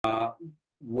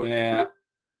where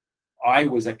I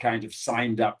was a kind of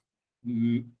signed up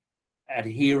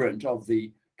adherent of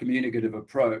the communicative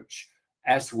approach,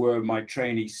 as were my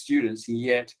trainee students, and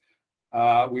yet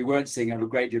we weren't seeing a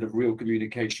great deal of real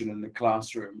communication in the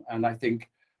classroom. And I think,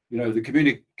 you know, the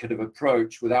communicative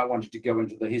approach, without wanting to go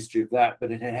into the history of that,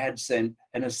 but it had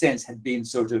in a sense, had been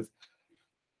sort of,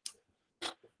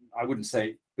 I wouldn't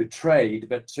say betrayed,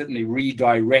 but certainly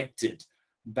redirected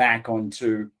back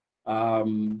onto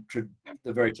the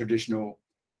very traditional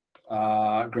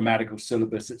grammatical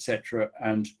syllabus, etc.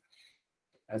 And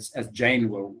as Jane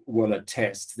will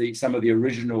attest, some of the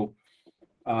original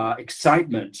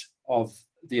excitement of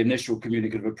the initial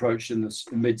communicative approach in the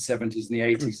mid-70s and the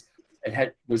 80s, it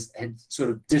had sort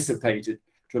of dissipated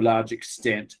to a large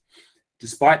extent,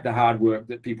 despite the hard work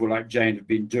that people like Jane have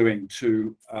been doing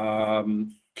to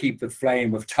keep the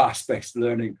flame of task-based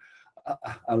learning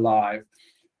alive.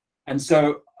 And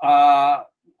so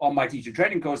on my teacher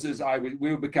training courses,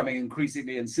 we were becoming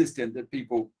increasingly insistent that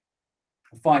people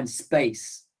find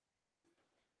space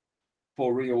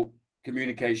for real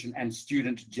communication and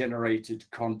student-generated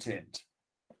content,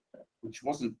 which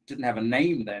didn't have a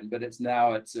name then, but it's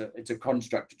a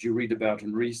construct that you read about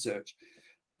in research.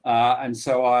 And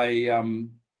so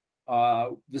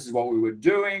this is what we were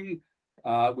doing,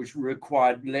 which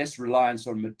required less reliance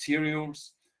on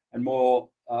materials and more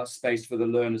space for the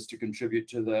learners to contribute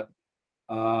to the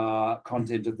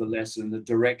content of the lesson, the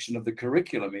direction of the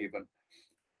curriculum even.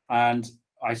 And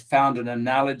I found an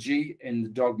analogy in the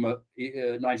Dogme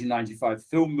 1995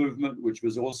 film movement, which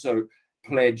was also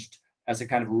pledged as a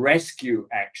kind of rescue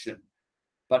action,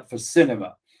 but for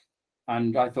cinema.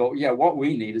 And I thought, yeah, what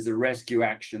we need is a rescue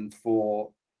action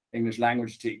for English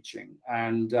language teaching.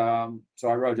 And so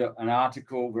I wrote an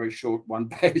article, very short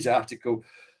one-page article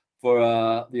for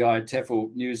the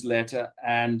ITEFL newsletter.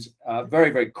 And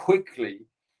very, very quickly,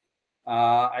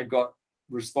 I got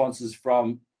responses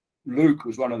from Luke, who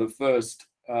was one of the first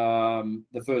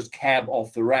cab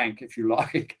off the rank, if you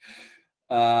like,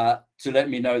 to let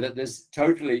me know that this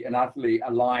totally and utterly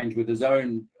aligned with his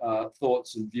own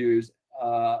thoughts and views,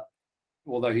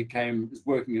 although he was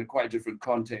working in a quite different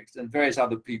context, and various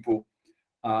other people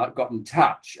got in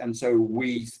touch. And so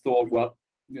we thought, well,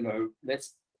 you know,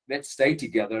 let's stay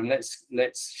together and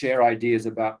let's share ideas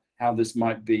about how this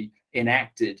might be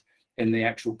enacted in the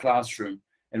actual classroom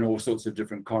in all sorts of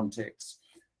different contexts.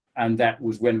 And that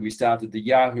was when we started the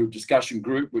Yahoo discussion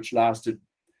group, which lasted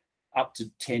up to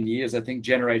 10 years, I think,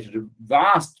 generated a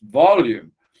vast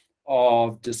volume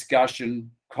of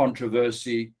discussion,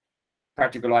 controversy,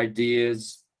 practical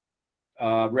ideas,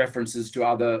 references to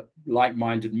other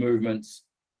like-minded movements.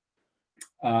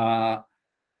 And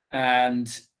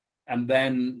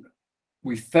then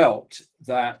we felt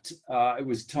that it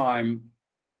was time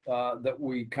that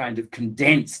we kind of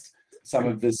condensed some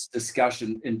of this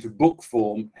discussion into book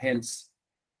form. Hence,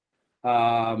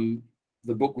 the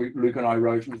book Luke and I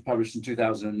wrote was published in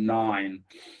 2009.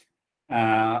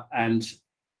 And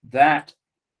that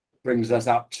brings us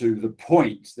up to the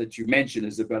point that you mentioned,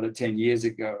 Isabella, 10 years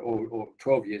ago or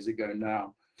 12 years ago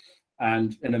now.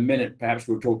 And in a minute, perhaps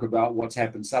we'll talk about what's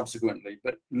happened subsequently.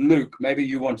 But Luke, maybe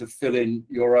you want to fill in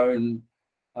your own,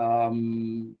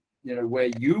 you know,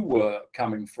 where you were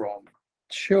coming from.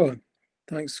 Sure.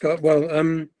 Thanks, Scott. Well,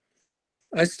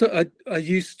 I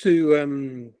used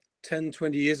to, 10,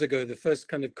 20 years ago, the first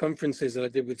kind of conferences that I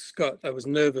did with Scott, I was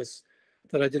nervous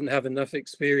that I didn't have enough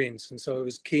experience. And so I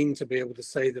was keen to be able to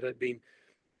say that I'd been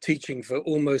teaching for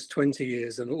almost 20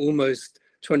 years and almost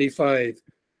 25.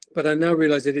 But I now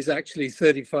realize it is actually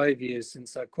 35 years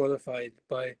since I qualified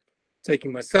by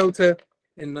taking my CELTA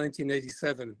in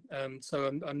 1987. So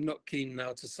I'm not keen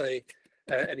now to say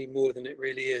any more than it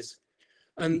really is.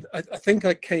 And I think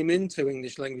I came into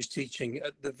English language teaching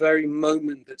at the very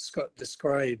moment that Scott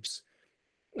describes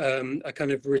a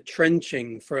kind of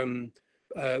retrenching from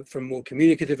more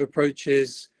communicative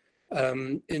approaches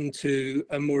into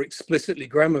a more explicitly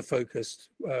grammar-focused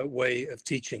way of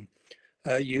teaching.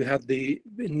 You had the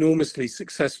enormously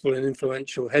successful and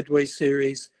influential Headway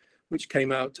series, which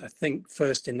came out, I think,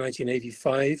 first in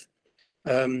 1985,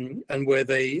 and where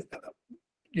they,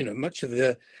 you know, much of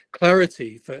the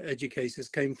clarity for educators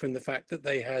came from the fact that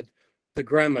they had the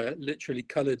grammar literally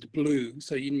colored blue,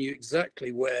 so you knew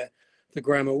exactly where the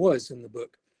grammar was in the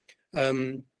book.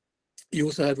 You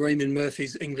also had Raymond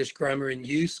Murphy's English Grammar in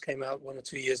Use, came out 1 or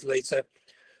 2 years later.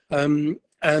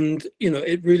 And, you know,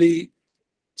 it really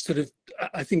sort of,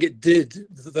 I think it did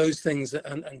those things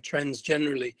and trends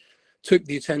generally took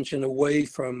the attention away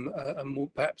from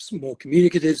perhaps more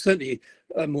communicative, certainly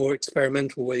more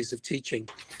experimental ways of teaching.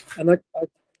 And I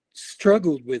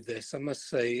struggled with this, I must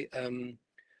say,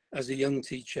 as a young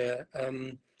teacher.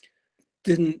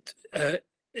 Didn't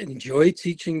enjoy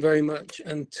teaching very much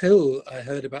until I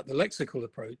heard about the lexical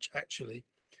approach, actually,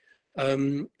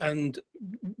 and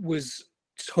was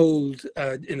told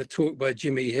in a talk by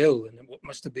Jimmy Hill in what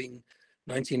must have been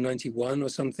 1991 or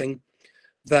something,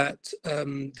 that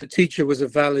the teacher was a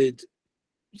valid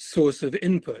source of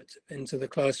input into the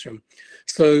classroom.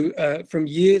 So from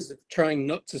years of trying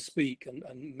not to speak and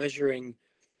measuring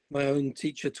my own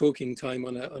teacher talking time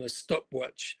on a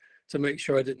stopwatch to make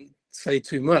sure I didn't say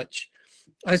too much,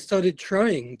 I started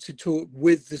trying to talk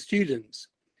with the students,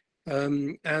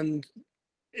 and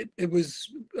it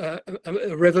was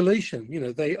a revelation. You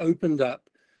know, they opened up,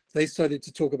 they started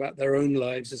to talk about their own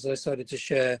lives as I started to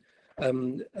share,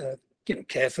 you know,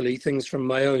 carefully things from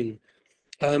my own.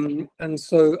 And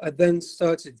so I then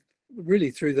started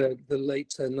really through the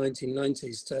late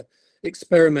 1990s to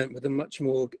experiment with a much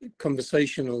more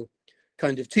conversational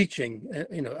kind of teaching,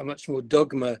 you know, a much more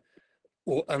dogma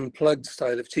or unplugged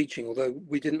style of teaching, although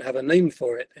we didn't have a name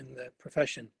for it in the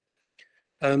profession.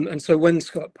 And so when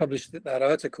Scott published that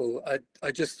article,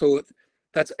 I just thought,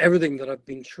 that's everything that I've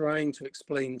been trying to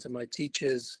explain to my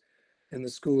teachers in the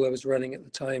school I was running at the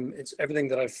time. It's everything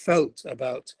that I felt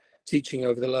about teaching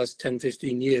over the last 10,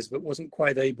 15 years, but wasn't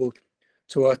quite able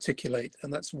to articulate.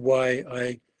 And that's why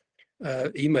I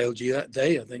emailed you that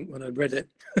day, I think, when I read it,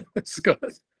 Scott.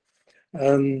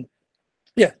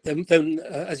 Yeah, then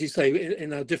as you say,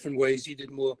 in our different ways, you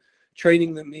did more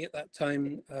training than me at that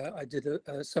time. I did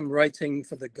some writing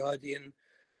for The Guardian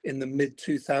in the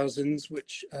mid-2000s,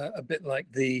 which a bit like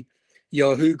the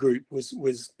Yahoo group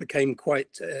became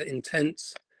quite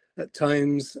intense at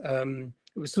times.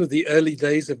 It was sort of the early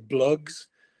days of blogs,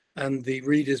 and the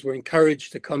readers were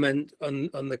encouraged to comment on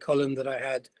the column that I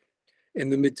had in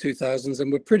the mid-2000s,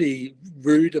 and were pretty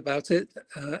rude about it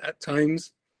at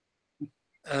times.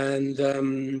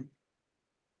 And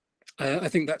I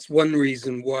think that's one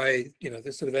reason why, you know,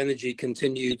 this sort of energy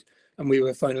continued, and we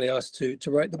were finally asked to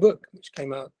write the book, which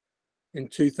came out in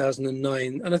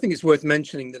 2009. And I think it's worth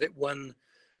mentioning that it won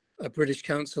a British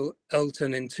Council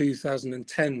Elton in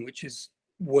 2010, which is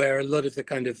where a lot of the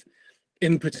kind of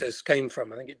impetus came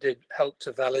from. I think it did help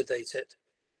to validate it.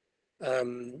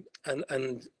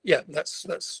 And yeah,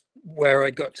 that's where I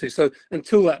got to. So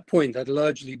until that point, I'd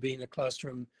largely been a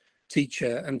classroom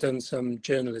teacher and done some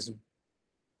journalism.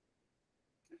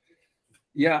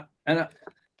 Yeah, and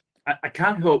I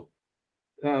can't help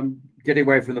getting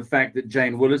away from the fact that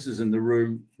Jane Willis is in the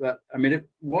room. But I mean, it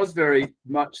was very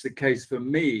much the case for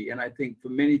me, and I think for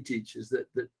many teachers, that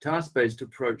the task-based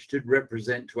approach did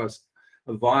represent to us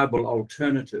a viable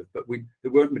alternative, but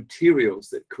there weren't materials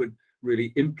that could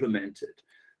really implement it.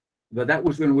 But that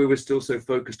was when we were still so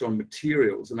focused on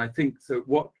materials. And I think so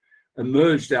what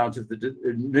emerged out of the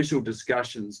initial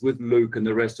discussions with Luke and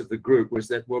the rest of the group was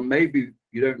that, well, maybe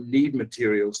you don't need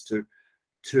materials to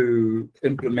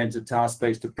implement a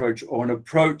task-based approach, or an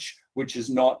approach which is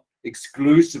not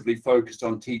exclusively focused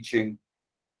on teaching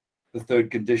the third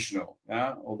conditional,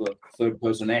 or the third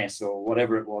person S, or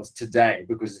whatever it was today,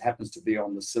 because it happens to be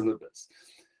on the syllabus.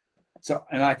 So,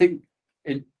 and I think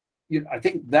I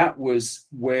think that was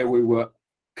where we were,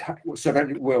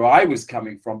 certainly where I was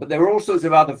coming from, but there were all sorts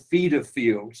of other feeder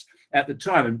fields at the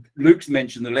time. And Luke's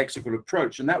mentioned the lexical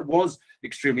approach, and that was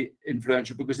extremely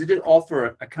influential because it did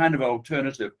offer a kind of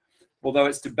alternative, although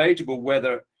it's debatable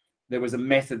whether there was a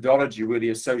methodology really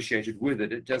associated with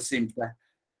it. It just seemed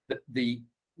that the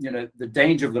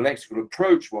danger of the lexical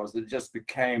approach was that it just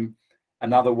became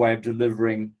another way of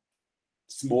delivering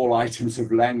small items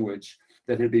of language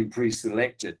that had been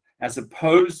pre-selected, as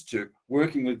opposed to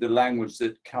working with the language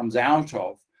that comes out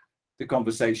of the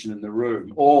conversation in the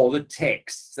room, or the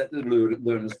texts that the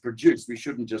learners produce. We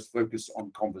shouldn't just focus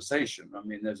on conversation. I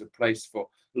mean, there's a place for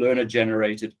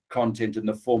learner-generated content in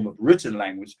the form of written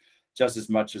language, just as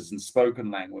much as in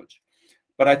spoken language.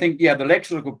 But I think, yeah, the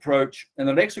lexical approach, and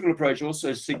the lexical approach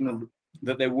also signaled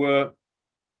that there was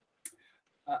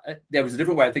a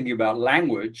different way of thinking about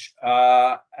language,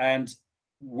 and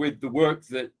with the work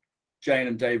that Jane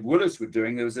and Dave Willis were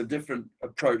doing, there was a different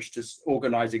approach to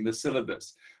organizing the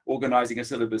syllabus, organizing a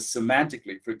syllabus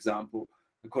semantically, for example,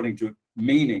 according to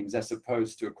meanings as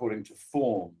opposed to according to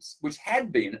forms, which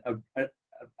had been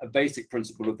a basic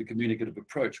principle of the communicative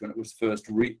approach when it was first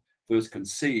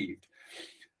conceived.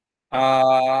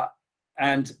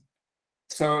 And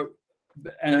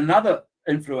another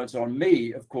influence on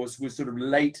me, of course, was sort of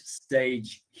late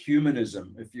stage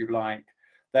humanism, if you like.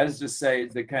 That is to say,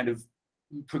 the kind of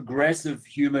progressive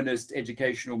humanist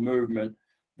educational movement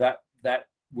that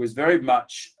was very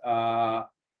much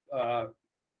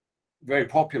very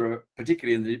popular,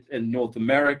 particularly in North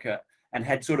America and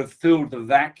had sort of filled the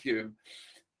vacuum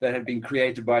that had been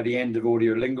created by the end of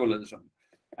audiolingualism.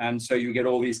 And so you get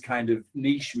all these kind of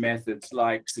niche methods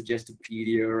like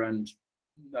Suggestipedia and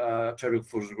total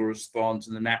physical response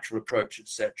and the natural approach,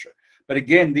 etc. But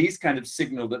again, these kind of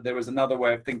signal that there was another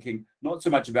way of thinking, not so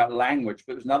much about language,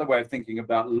 but it was another way of thinking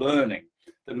about learning.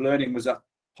 That learning was a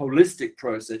holistic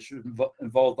process, should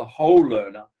involve the whole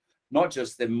learner, not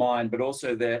just their mind, but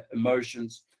also their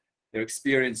emotions, their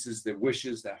experiences, their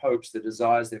wishes, their hopes, their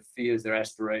desires, their fears, their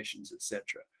aspirations,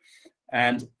 etc.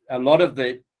 And a lot of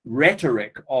the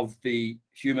rhetoric of the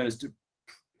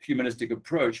humanistic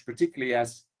approach, particularly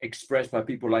as expressed by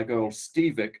people like Earl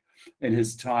Stevick in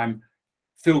his time,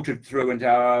 filtered through into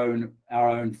our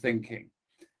own thinking.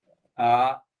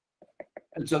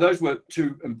 And so those were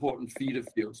two important feeder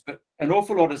fields. But an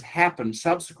awful lot has happened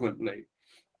subsequent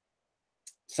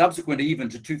even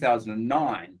to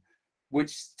 2009,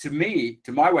 which to me,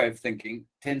 to my way of thinking,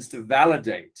 tends to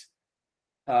validate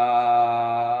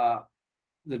the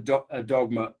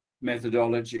dogma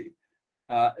methodology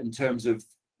in terms of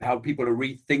how people are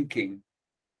rethinking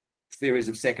theories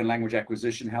of second language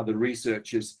acquisition, how the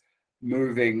research is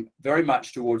moving very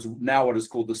much towards now what is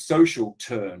called the social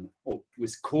turn, or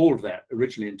was called that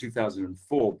originally in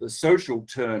 2004. The social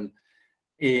turn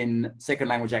in second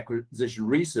language acquisition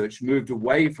research moved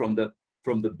away from the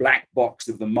black box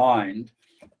of the mind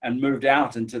and moved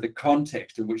out into the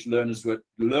context in which learners were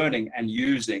learning and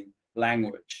using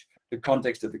language. The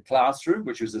context of the classroom,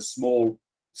 which was a small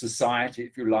society,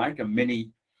 if you like, a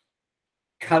mini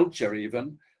culture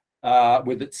even,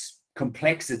 with its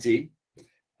complexity,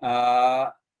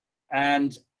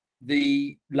 and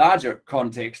the larger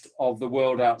context of the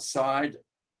world outside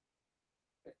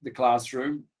the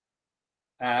classroom,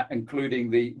 including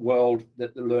the world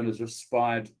that the learners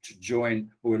aspired to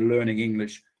join who were learning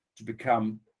English to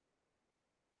become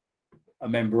a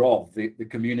member of, the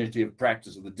community of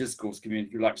practice, or the discourse community,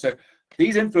 if you like. So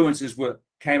these influences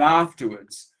came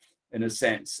afterwards, in a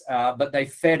sense, but they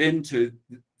fed into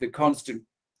the constant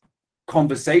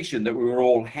conversation that we were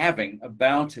all having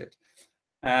about it.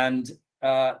 And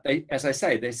they, as I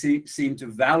say, they seem to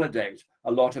validate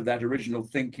a lot of that original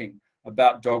thinking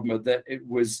about dogma, that it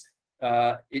was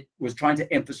trying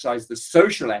to emphasize the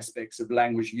social aspects of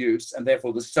language use and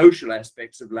therefore the social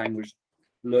aspects of language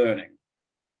learning.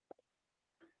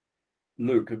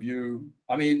 Luke,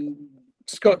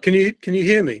 Scott, can you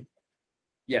hear me?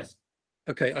 Yes.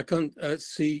 Okay, I can't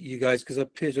see you guys because I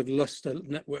appear to have lost a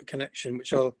network connection,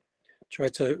 which I'll try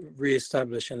to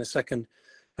re-establish in a second.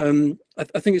 I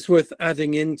think it's worth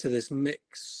adding into this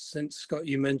mix, since Scott,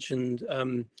 you mentioned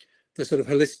the sort of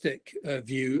holistic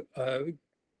view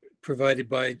provided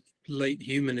by late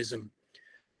humanism,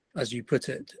 as you put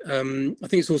it. I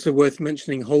think it's also worth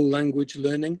mentioning whole language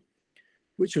learning,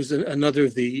 which was another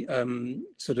of the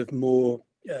sort of more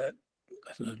I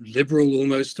don't know, liberal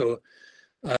almost, or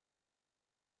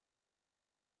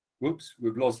whoops,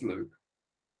 we've lost Luke.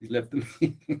 He's left the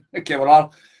meeting. Okay,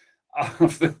 well, I'll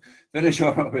finish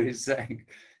on what he's saying.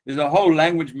 There's a whole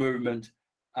language movement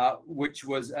which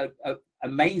was a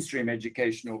mainstream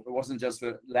educational. It wasn't just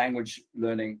for language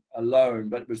learning alone,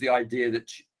 but it was the idea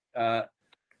that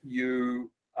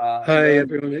you. Hi,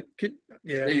 everyone.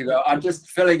 There you go. I'm just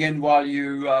filling in while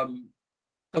you.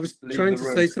 I was trying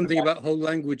to say something about whole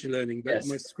language learning, but yes,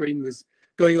 my screen was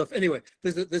going off. Anyway,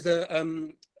 there's a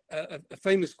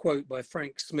famous quote by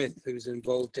Frank Smith, who's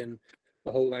involved in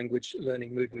the whole language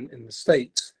learning movement in the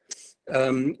States,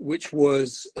 which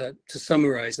was, to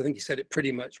summarize, I think he said it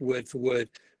pretty much word for word,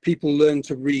 people learn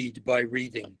to read by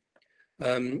reading.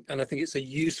 And I think it's a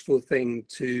useful thing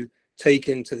to take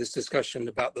into this discussion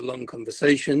about the long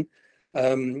conversation,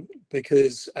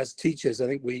 because as teachers, I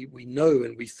think we know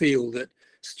and we feel that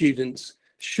students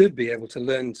should be able to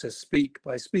learn to speak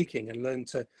by speaking and learn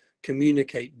to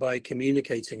communicate by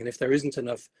communicating. And if there isn't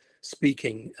enough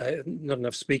speaking, not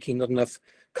enough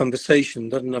conversation,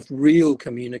 not enough real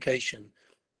communication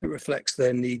that reflects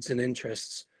their needs and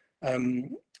interests,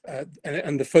 and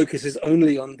the focus is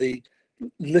only on the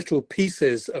little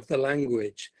pieces of the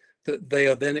language that they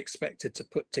are then expected to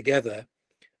put together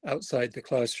outside the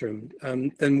classroom,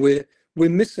 then we're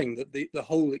missing the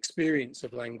whole experience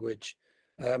of language,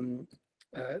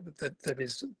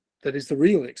 that is the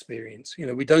real experience. You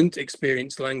know, we don't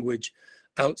experience language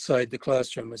outside the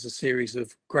classroom as a series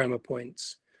of grammar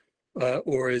points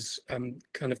or as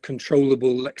kind of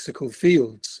controllable lexical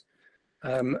fields.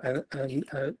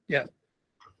 Yeah.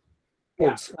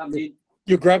 I mean,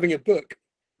 you're grabbing a book.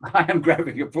 I am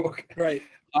grabbing a book. Right.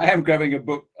 I am grabbing a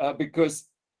book because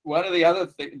one of the other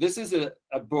things, this is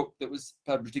a book that was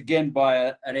published again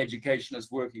by an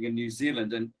educationalist working in New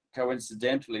Zealand, and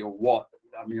coincidentally or what,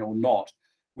 I mean, or not,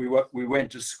 we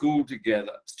went to school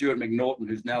together. Stuart McNaughton,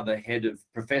 who's now the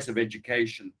professor of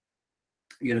education,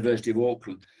 University of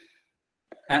Auckland,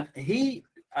 and he's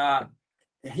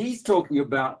talking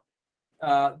about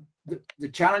the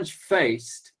challenge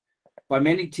faced by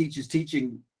many teachers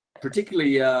teaching,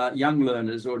 particularly young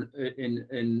learners or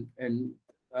in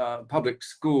public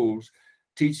schools,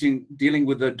 dealing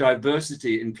with the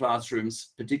diversity in classrooms,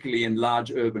 particularly in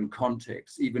large urban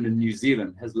contexts. Even in New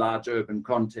Zealand has large urban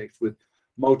contexts with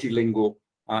multilingual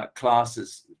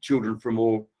classes, children from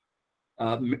all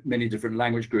many different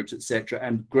language groups, etc.,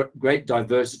 and great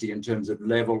diversity in terms of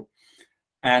level.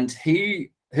 And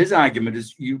his argument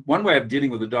is one way of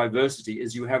dealing with the diversity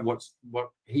is you have what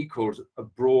he calls a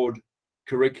broad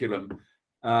curriculum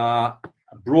as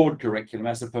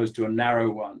opposed to a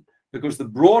narrow one. Because the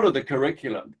broader the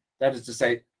curriculum, that is to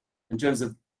say, in terms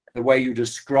of the way you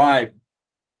describe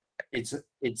its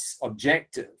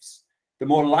objectives, the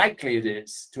more likely it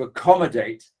is to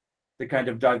accommodate the kind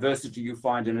of diversity you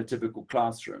find in a typical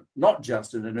classroom, not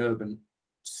just in an urban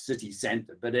city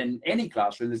center, but in any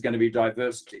classroom, there's going to be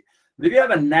diversity. But if you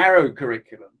have a narrow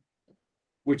curriculum,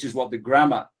 which is what the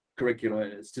grammar curriculum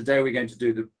is, today we're going to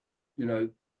do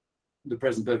the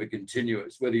present perfect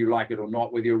continuous, whether you like it or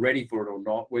not, whether you're ready for it or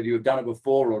not, whether you've done it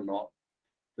before or not.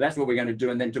 That's what we're going to do.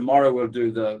 And then tomorrow we'll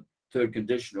do the third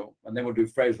conditional, and then we'll do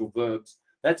phrasal verbs.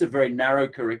 That's a very narrow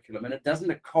curriculum, and it doesn't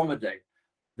accommodate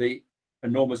the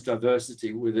enormous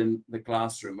diversity within the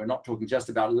classroom. We're not talking just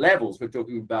about levels. We're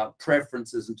talking about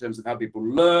preferences in terms of how people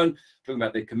learn, talking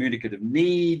about their communicative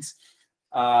needs,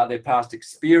 their past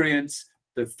experience,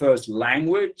 their first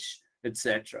language,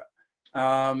 etc.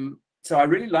 So I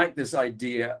really like this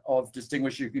idea of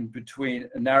distinguishing between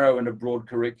a narrow and a broad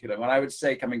curriculum. And I would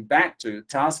say, coming back to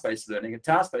task-based learning, and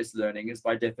task-based learning is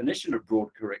by definition a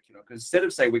broad curriculum, because instead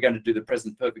of saying we're going to do the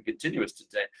present perfect continuous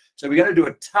today, so we're going to do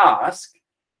a task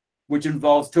which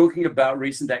involves talking about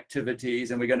recent activities,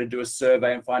 and we're going to do a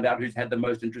survey and find out who's had the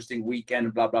most interesting weekend,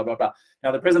 and blah, blah, blah, blah.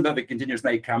 Now, the present perfect continuous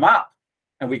may come up,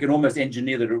 and we can almost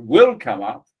engineer that it will come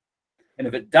up. And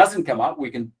if it doesn't come up, we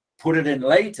can put it in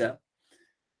later.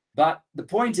 But the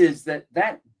point is that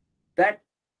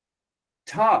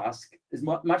task is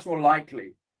much more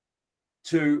likely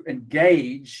to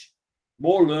engage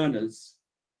more learners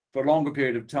for a longer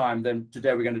period of time than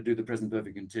today we're going to do the present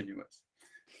perfect continuous.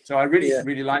 So I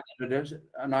really like it.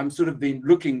 And I'm sort of been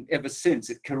looking ever since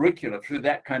at curricula through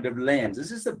that kind of lens. Is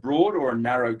this a broad or a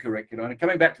narrow curriculum? And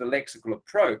coming back to the lexical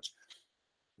approach,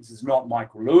 this is not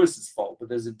Michael Lewis's fault, but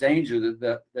there's a danger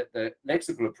that the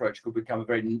lexical approach could become a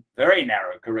very, very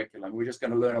narrow curriculum. We're just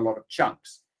going to learn a lot of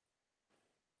chunks.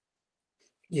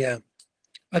 Yeah,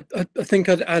 I think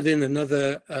I'd add in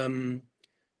another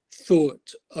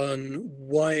thought on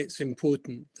why it's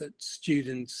important that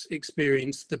students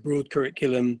experience the broad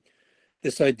curriculum,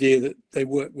 this idea that they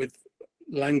work with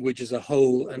language as a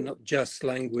whole and not just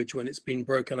language when it's been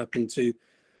broken up into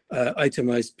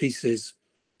itemized pieces,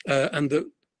 and that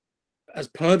as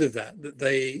part of that, that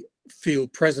they feel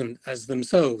present as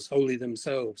themselves, wholly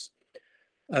themselves.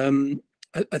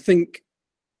 I think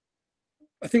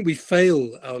we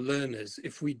fail our learners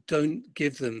if we don't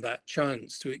give them that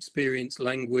chance to experience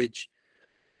language.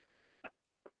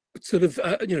 Sort of,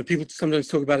 people sometimes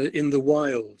talk about it in the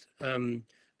wild,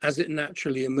 as it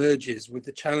naturally emerges with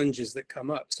the challenges that come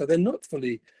up. So they're not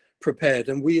fully prepared,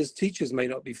 and we as teachers may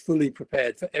not be fully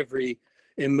prepared for every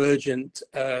emergent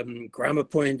grammar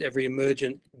point, every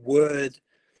emergent word,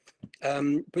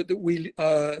 but that we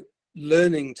are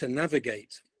learning to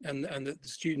navigate, and that the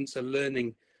students are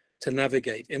learning to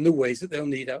navigate in the ways that they'll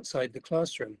need outside the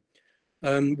classroom.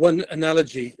 One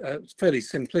analogy, a fairly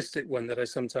simplistic one that I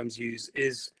sometimes use,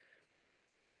 is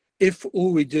if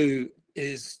all we do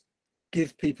is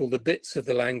give people the bits of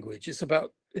the language, it's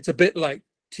a bit like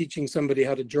teaching somebody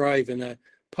how to drive in a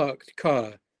parked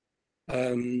car.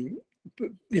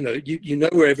 But, you know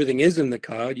where everything is in the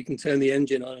car, you can turn the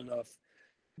engine on and off,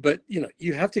 but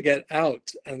you have to get out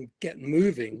and get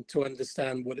moving to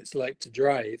understand what it's like to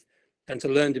drive and to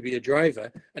learn to be a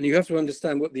driver. And you have to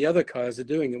understand what the other cars are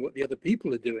doing and what the other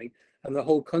people are doing and the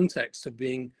whole context of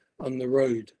being on the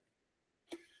road.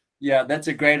 Yeah, that's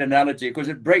a great analogy, because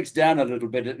it breaks down a little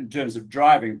bit in terms of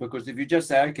driving, because if you just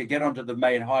say, okay, get onto the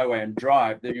main highway and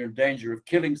drive, then you're in danger of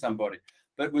killing somebody.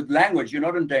 But with language, you're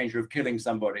not in danger of killing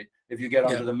somebody if you get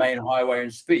onto the main highway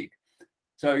and speak.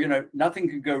 So, nothing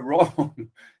can go wrong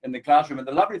in the classroom. And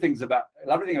the lovely thing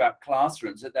about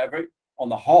classrooms is that they're very, on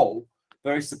the whole,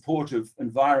 very supportive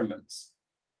environments.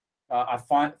 I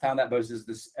found that both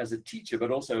as a teacher,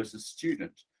 but also as a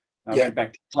student. I went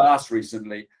back to class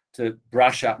recently, to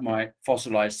brush up my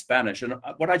fossilized Spanish. And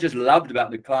what I just loved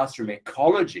about the classroom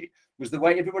ecology was the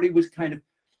way everybody was kind of,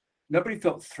 nobody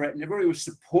felt threatened, everybody was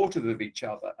supportive of each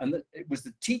other. And it was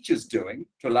the teachers doing,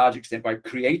 to a large extent, by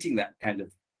creating that kind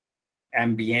of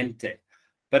ambiente.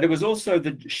 But it was also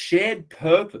the shared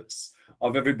purpose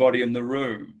of everybody in the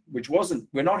room, which wasn't,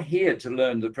 we're not here to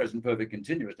learn the present perfect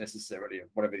continuous necessarily, or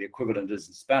whatever the equivalent is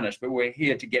in Spanish, but we're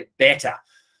here to get better.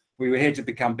 We were here to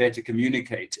become better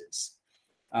communicators.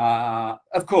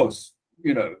 Of course,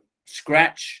 you know,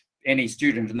 scratch any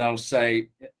student and they'll say,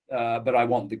 but I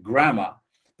want the grammar,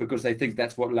 because they think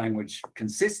that's what language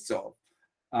consists of.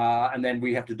 And then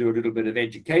we have to do a little bit of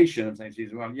education and things.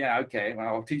 Well, yeah, okay, well,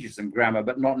 I'll teach you some grammar,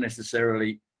 but not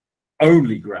necessarily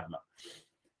only grammar.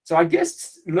 So I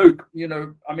guess, Luke, you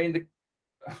know, I mean,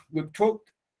 we've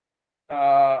talked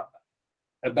about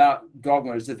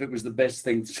Dogme as if it was the best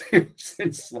thing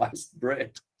since sliced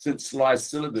bread, since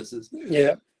sliced syllabuses.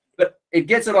 Yeah. But it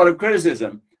gets a lot of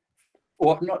criticism,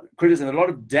 or not criticism, a lot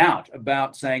of doubt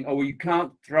about saying, oh, well, you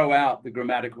can't throw out the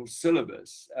grammatical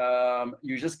syllabus.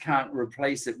 You just can't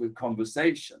replace it with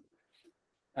conversation.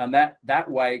 And that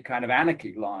way kind of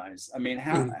anarchy lies. I mean,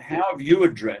 how have you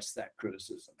addressed that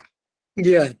criticism?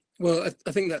 Yeah, well,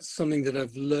 I think that's something that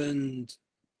I've learned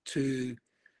to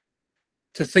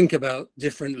think about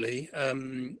differently,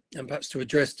 and perhaps to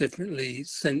address differently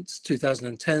since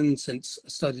 2010, since I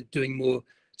started doing more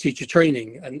teacher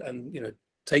training and you know,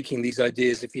 taking these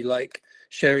ideas, if you like,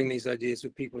 sharing these ideas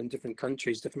with people in different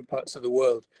countries, different parts of the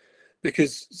world,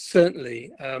 because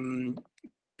certainly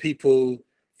people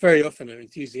very often are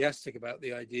enthusiastic about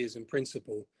the ideas in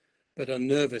principle, but are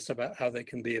nervous about how they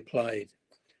can be applied.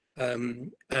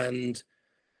 And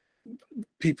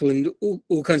people in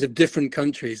all kinds of different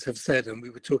countries have said, and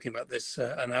we were talking about this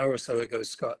an hour or so ago,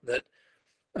 Scott, that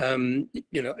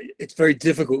you know, it's very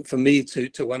difficult for me to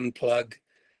unplug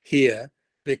here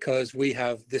because we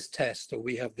have this test, or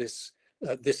we have this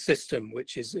this system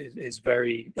which is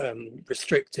very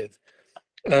restrictive.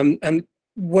 And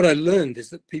what I learned is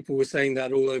that people were saying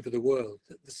that all over the world,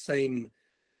 that the same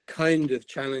kind of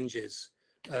challenges,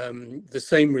 the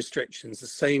same restrictions, the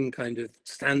same kind of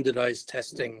standardized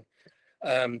testing,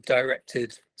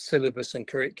 directed syllabus and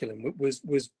curriculum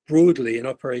was broadly in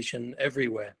operation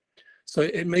everywhere. So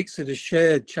it makes it a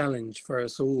shared challenge for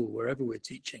us all, wherever we're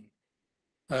teaching.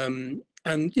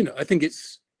 And, you know, I think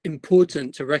it's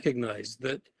important to recognize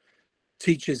that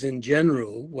teachers in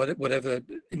general, whatever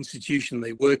institution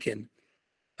they work in,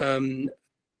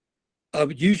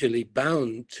 are usually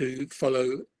bound to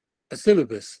follow a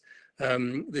syllabus.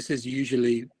 This is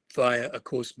usually via a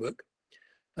course book,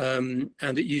 and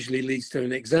it usually leads to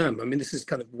an exam. I mean, this is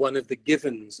kind of one of the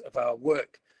givens of our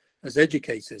work as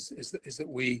educators, is that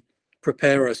we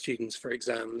prepare our students for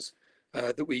exams,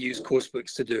 that we use course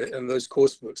books to do it, and those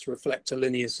course books reflect a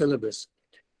linear syllabus.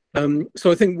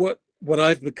 So I think what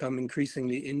I've become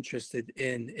increasingly interested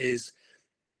in is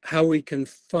how we can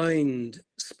find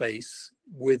space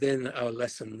within our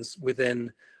lessons,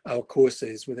 within our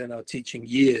courses, within our teaching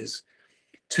years,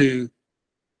 to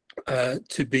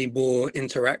be more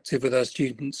interactive with our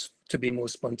students, to be more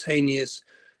spontaneous,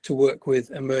 to work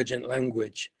with emergent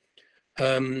language,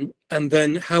 and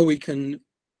then how we can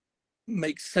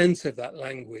make sense of that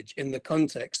language in the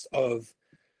context of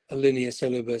a linear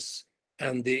syllabus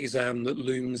and the exam that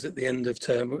looms at the end of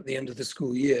term or at the end of the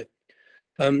school year.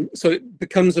 So it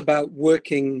becomes about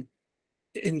working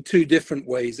in two different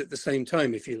ways at the same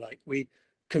time, if you like. We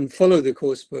can follow the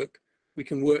course book, we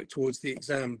can work towards the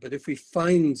exam, but if we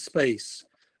find space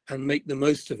and make the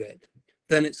most of it,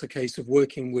 then it's a case of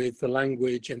working with the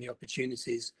language and the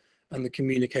opportunities and the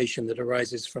communication that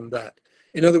arises from that.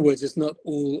 In other words, it's not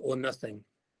all or nothing.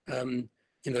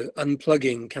 You know,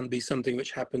 unplugging can be something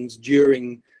which happens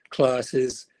during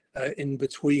classes, in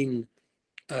between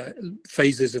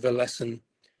phases of a lesson.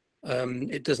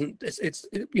 It doesn't,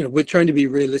 you know, we're trying to be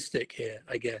realistic here,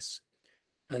 I guess.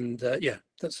 And yeah,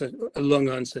 that's a long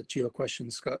answer to your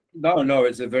question, Scott. No,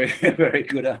 it's a very, very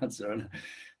good answer.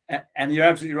 And you're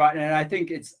absolutely right. And I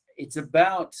think it's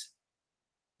about,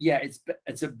 yeah,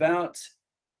 it's about,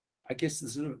 I guess, the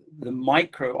sort of the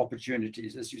micro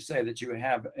opportunities, as you say, that you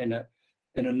have in a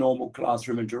normal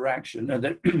classroom interaction, and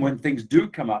that when things do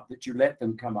come up, that you let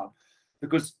them come up.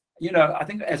 Because, you know, I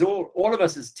think as all of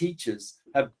us as teachers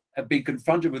have been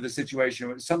confronted with a situation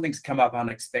where something's come up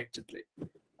unexpectedly.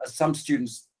 Some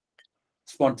students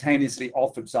spontaneously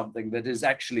offered something that is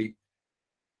actually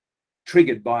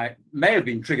may have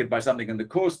been triggered by something in the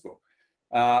course book,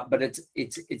 but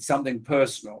it's something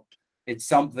personal. It's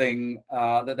something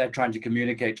that they're trying to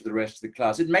communicate to the rest of the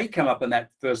class. It may come up in that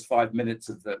first 5 minutes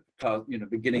of the class, you know,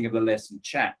 beginning of the lesson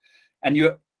chat, and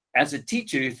as a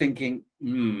teacher, you're thinking,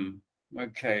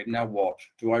 okay, now what?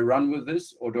 Do I run with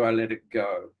this or do I let it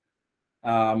go?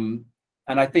 And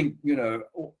I think, you know,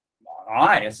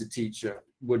 I, as a teacher,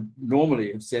 would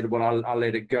normally have said, well, I'll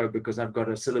let it go because I've got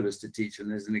a syllabus to teach and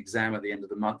there's an exam at the end of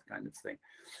the month kind of thing.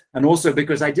 And also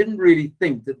because I didn't really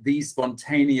think that these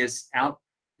spontaneous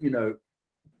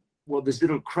this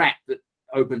little crack that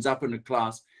opens up in a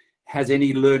class has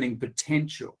any learning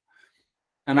potential.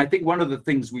 And I think one of the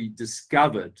things we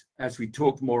discovered as we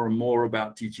talked more and more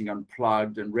about teaching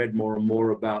Unplugged and read more and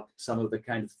more about some of the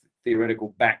kind of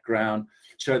theoretical background,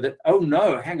 showed that, oh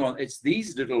no, hang on, it's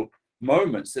these little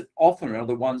moments that often are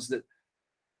the ones that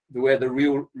where the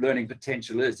real learning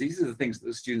potential is. These are the things that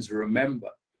the students will remember.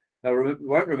 They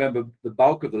won't remember the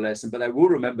bulk of the lesson, but they will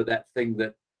remember that thing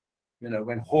that, you know,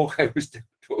 when Jorge was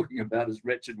talking about his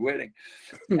wretched wedding.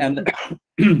 And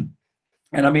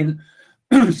and I mean,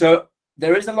 so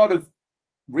there is a lot of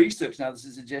research now that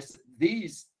suggests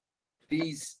that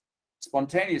these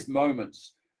spontaneous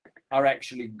moments are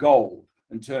actually gold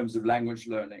in terms of language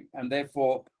learning, and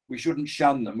therefore we shouldn't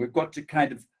shun them. We've got to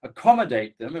kind of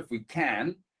accommodate them if we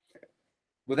can,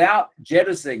 without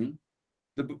jettisoning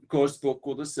the course book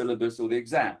or the syllabus or the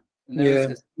exam. And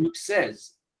as Luke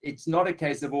says, it's not a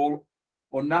case of all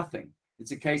or nothing.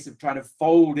 It's a case of trying to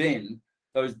fold in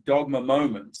those dogma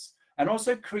moments and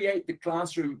also create the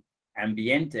classroom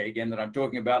ambiente, again, that I'm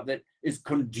talking about, that is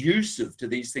conducive to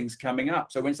these things coming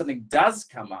up. So when something does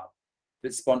come up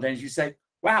that's spontaneous, you say,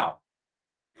 wow,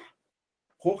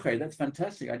 Jorge, that's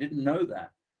fantastic. I didn't know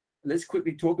that. Let's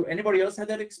quickly talk. Anybody else had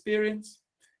that experience?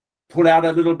 Pull out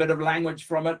a little bit of language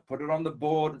from it, put it on the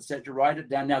board, etc. Write it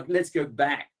down. Now let's go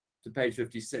back to page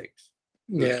 56.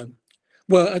 Yeah.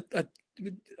 Well,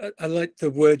 I like the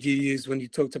word you used when you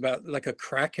talked about like a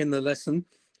crack in the lesson.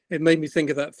 It made me think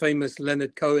of that famous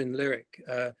Leonard Cohen lyric,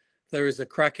 there is a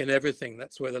crack in everything,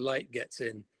 that's where the light gets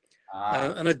in.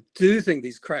 And I do think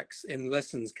these cracks in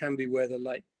lessons can be where the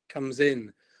light comes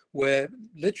in, where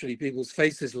literally people's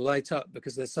faces light up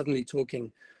because they're suddenly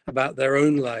talking about their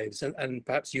own lives, and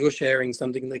perhaps you're sharing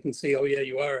something and they can see, oh yeah,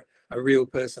 you are a real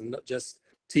person, not just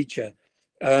teacher.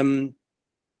 And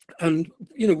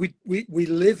you know, we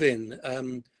live in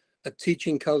a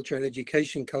teaching culture and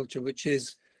education culture which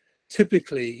is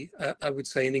typically, I would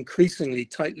say, an increasingly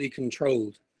tightly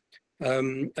controlled.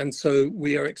 And so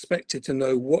we are expected to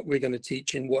know what we're going to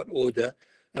teach in what order,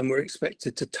 and we're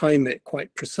expected to time it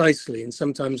quite precisely. And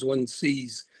sometimes one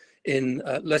sees in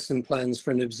lesson plans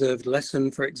for an observed lesson,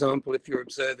 for example, if you're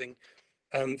observing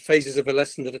phases of a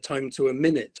lesson that are timed to a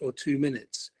minute or 2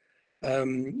 minutes,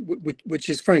 which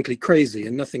is frankly crazy,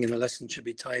 and nothing in a lesson should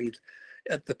be timed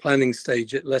at the planning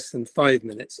stage at less than 5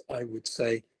 minutes, I would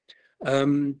say.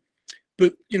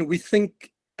 But, you know, we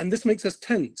think, and this makes us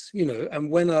tense, you know,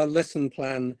 and when our lesson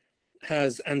plan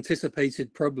has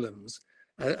anticipated problems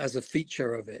as a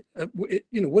feature of it,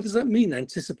 you know, what does that mean,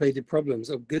 anticipated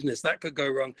problems? Oh, goodness, that could go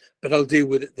wrong, but I'll deal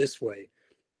with it this way.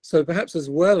 So perhaps as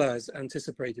well as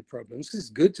anticipated problems,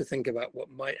 it's good to think about what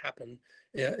might happen,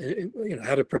 you know,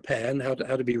 how to prepare and how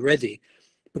to be ready.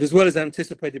 But as well as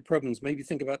anticipated problems, maybe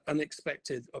think about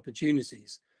unexpected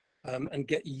opportunities. And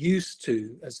get used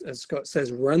to, as Scott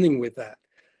says, running with that,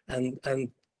 and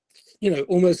you know,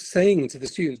 almost saying to the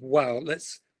students, "Wow,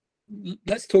 let's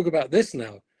talk about this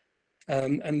now,"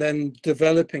 and then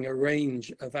developing a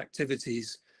range of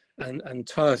activities and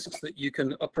tasks that you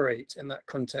can operate in that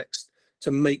context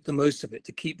to make the most of it,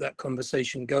 to keep that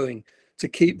conversation going, to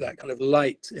keep that kind of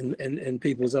light in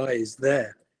people's eyes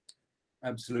there.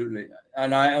 Absolutely,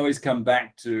 and I always come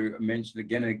back to mention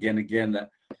again and again and again that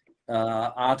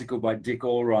article by Dick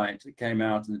Allwright that came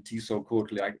out in the TESOL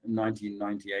Quarterly, like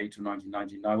 1998 or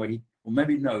 1999, where or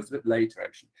maybe no, it's a bit later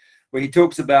actually, where he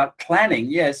talks about planning.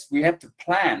 Yes, we have to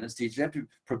plan as teachers, we have to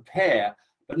prepare,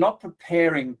 but not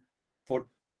preparing for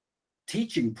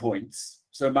teaching points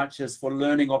so much as for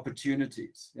learning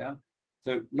opportunities. Yeah,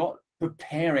 so not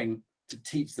preparing to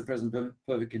teach the present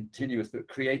perfect continuous, but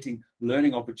creating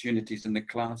learning opportunities in the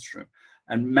classroom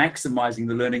and maximizing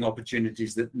the learning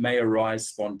opportunities that may arise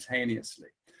spontaneously.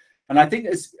 And I think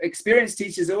as experienced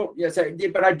teachers, oh, yes, yeah,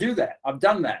 but I do that. I've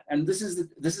done that. And this is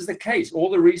the case. All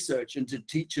the research into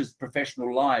teachers'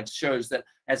 professional lives shows that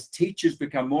as teachers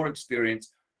become more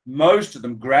experienced, most of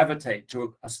them gravitate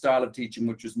to a style of teaching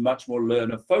which is much more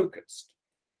learner focused.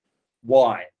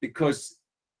 Why? Because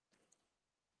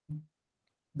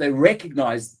they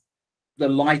recognize the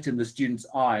light in the student's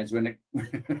eyes when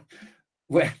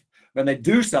they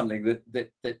do something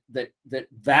that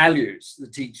values the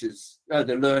teachers,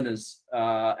 the learner's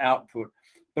output,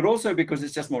 but also because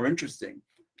it's just more interesting.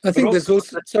 I think there's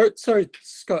also, sorry,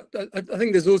 Scott, I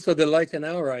think there's also the light in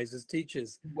our eyes as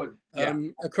teachers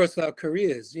across our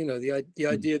careers, you know, the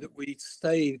idea that we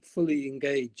stay fully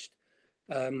engaged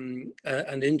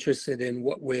and interested in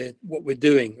what we're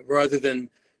doing, rather than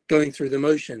going through the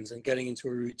motions and getting into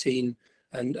a routine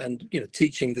and you know,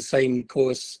 teaching the same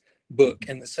course book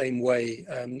in the same way,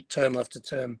 term after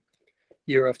term,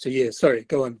 year after year. Sorry,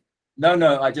 go on. No,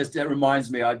 that reminds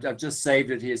me, I've just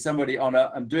saved it here. Somebody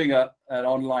I'm doing an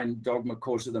online Dogma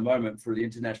course at the moment for the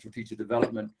International Teacher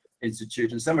Development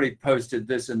Institute, and somebody posted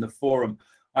this in the forum.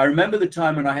 I remember the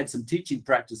time when I had some teaching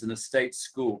practice in a state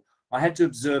school. I had to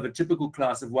observe a typical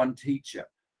class of one teacher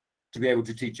to be able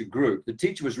to teach a group. The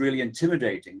teacher was really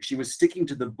intimidating. She was sticking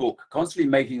to the book, constantly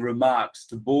making remarks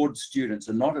to bored students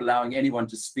and not allowing anyone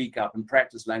to speak up and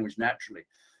practice language naturally.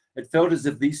 It felt as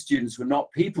if these students were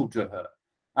not people to her.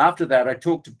 After that, I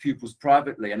talked to pupils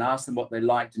privately and asked them what they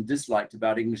liked and disliked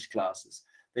about English classes.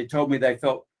 They told me they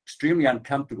felt extremely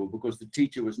uncomfortable because the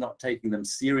teacher was not taking them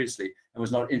seriously and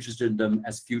was not interested in them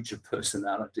as future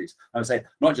personalities. I would say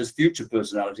not just future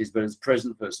personalities, but as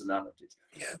present personalities.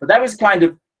 Yeah. But that was kind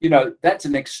of, you know, that's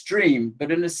an extreme,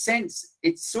 but in a sense,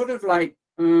 it's sort of like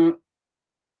the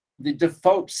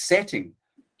default setting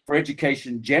for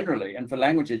education generally, and for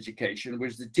language education,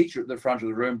 was the teacher at the front of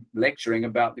the room lecturing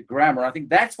about the grammar. I think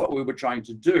that's what we were trying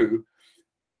to do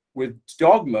with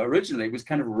Dogma originally, was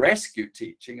kind of rescue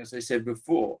teaching, as I said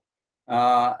before.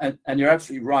 And you're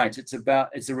absolutely right. It's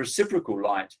a reciprocal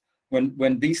light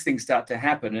when these things start to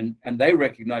happen, and they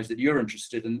recognize that you're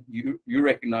interested, and you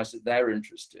recognize that they're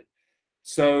interested.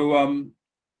 So,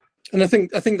 and I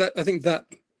think that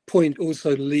point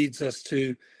also leads us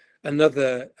to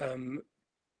another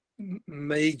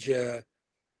major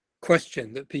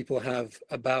question that people have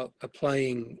about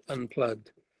applying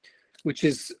Unplugged, which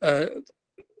is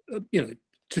you know,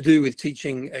 to do with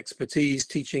teaching expertise,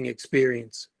 teaching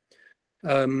experience,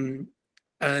 and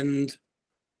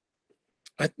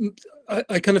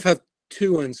I kind of have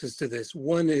two answers to this.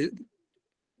 One is,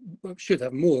 I should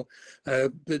have more,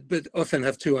 but often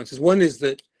have two answers. One is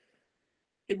that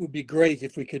it would be great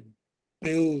if we could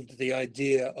build the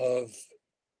idea of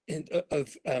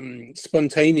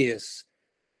spontaneous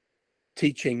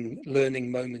teaching,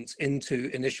 learning moments into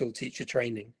initial teacher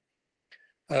training,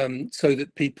 so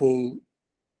that people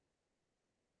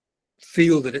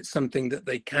feel that it's something that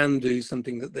they can do,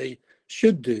 something that they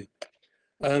should do.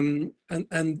 And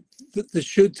the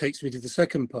should takes me to the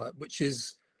second part, which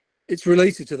is, it's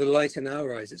related to the light in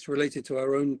our eyes. It's related to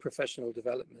our own professional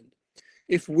development.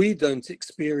 If we don't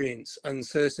experience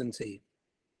uncertainty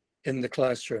in the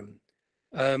classroom,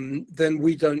 then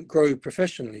we don't grow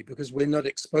professionally, because we're not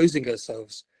exposing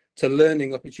ourselves to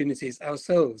learning opportunities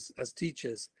ourselves as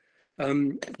teachers.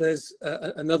 There's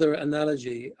another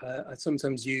analogy I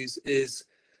sometimes use, is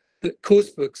that course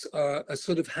books are a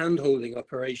sort of hand-holding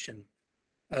operation.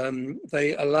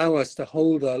 They allow us to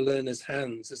hold our learners'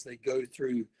 hands as they go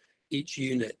through each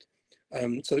unit,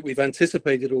 so that we've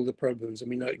anticipated all the problems and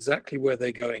we know exactly where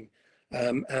they're going,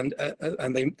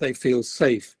 and they feel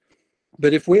safe.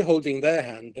 But if we're holding their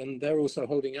hand, then they're also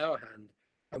holding our hand,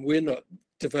 and we're not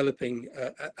developing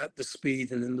at the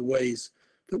speed and in the ways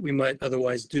that we might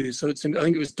otherwise do. So I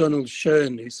think it was Donald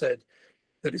Shern who said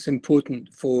that it's important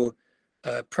for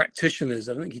practitioners,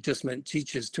 I don't think he just meant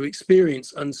teachers, to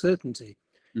experience uncertainty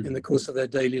in the course of their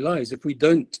daily lives. If we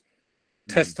don't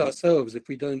test ourselves, if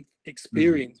we don't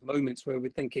experience moments where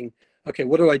we're thinking, okay,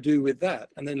 what do I do with that?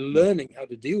 And then learning how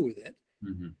to deal with it,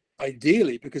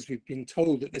 ideally, because we've been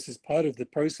told that this is part of the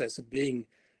process of being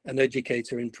an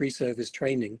educator in pre-service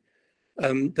training,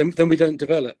 then we don't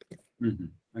develop.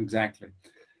 Exactly.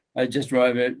 I just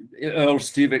remember Earl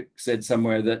Stevick said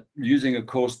somewhere that using a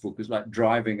course book is like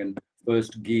driving in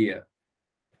first gear,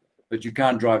 but you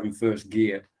can't drive in first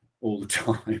gear all the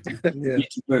time.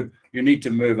 You need to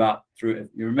move up through it.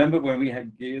 You remember when we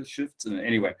had gear shifts? And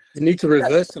anyway, you need to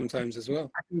reverse sometimes as well.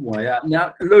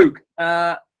 Now, Luke,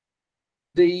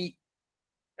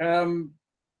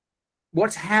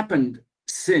 what's happened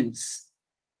since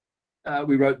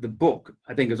we wrote the book,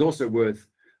 I think, is also worth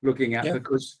looking at,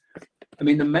 because I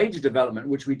mean, the major development,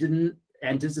 which we didn't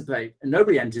anticipate, and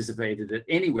nobody anticipated it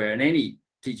anywhere in any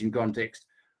teaching context,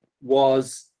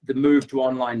 was the move to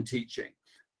online teaching.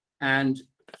 And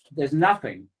there's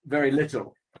nothing, very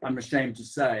little, I'm ashamed to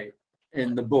say,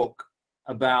 in the book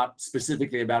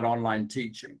specifically about online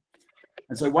teaching.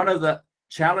 And so one of the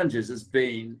challenges has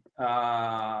been,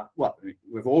 well,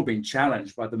 we've all been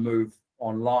challenged by the move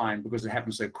online because it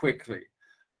happened so quickly.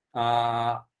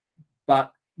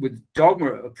 But with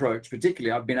Dogma approach,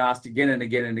 particularly, I've been asked again and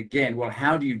again and again, well,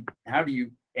 how do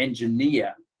you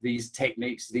engineer these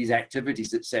techniques, these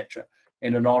activities, etc.,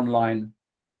 in an online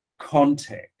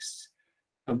context.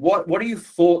 And what are your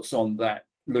thoughts on that,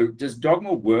 Luke? Does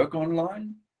Dogme work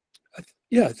online?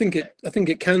 Yeah, I think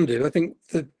it can do. I think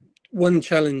the one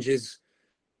challenge is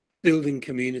building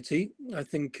community. I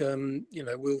think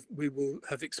we will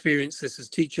have experienced this as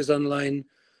teachers online,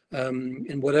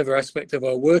 in whatever aspect of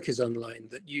our work is online,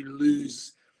 that you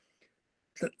lose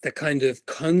the kind of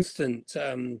constant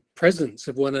presence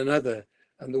of one another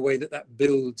and the way that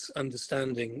builds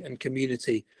understanding and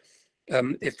community,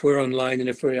 if we're online and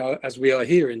if we are, as we are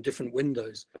here, in different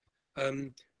windows.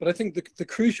 But I think the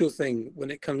crucial thing when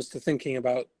it comes to thinking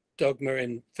about Dogme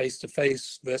in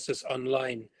face-to-face versus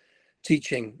online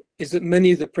teaching is that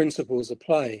many of the principles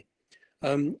apply.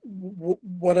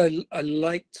 What I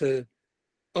like to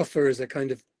offer as a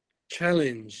kind of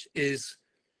challenge is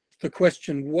the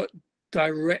question, what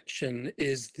direction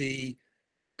is the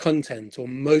content or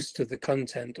most of the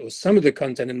content or some of the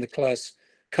content in the class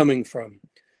coming from?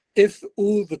 If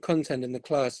all the content in the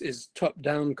class is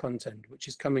top-down content, which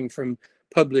is coming from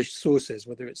published sources,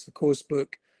 whether it's the course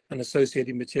book and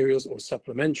associated materials or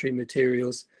supplementary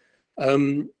materials,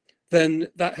 then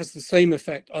that has the same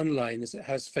effect online as it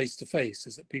has face-to-face,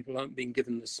 is that people aren't being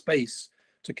given the space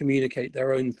to communicate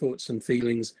their own thoughts and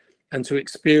feelings and to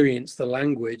experience the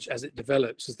language as it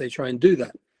develops as they try and do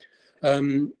that.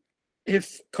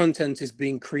 If content is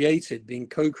being created, being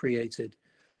co-created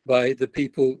by the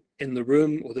people in the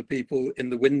room or the people in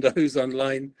the windows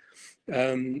online,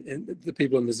 the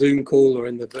people on the Zoom call or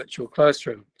in the virtual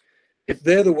classroom, if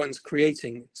they're the ones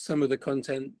creating some of the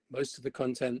content, most of the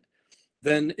content,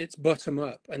 then it's bottom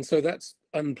up. And so that's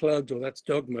Unplugged or that's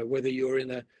Dogme, whether you're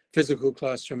in a physical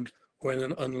classroom or in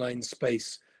an online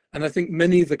space. And I think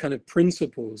many of the kind of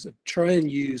principles of try and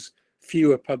use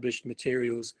fewer published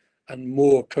materials and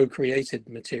more co-created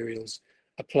materials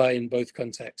apply in both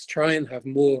contexts. Try and have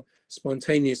more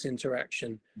spontaneous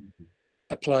interaction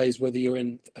applies whether you're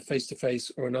in a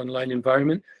face-to-face or an online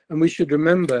environment. And we should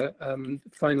remember,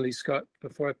 finally, Scott,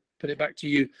 before I put it back to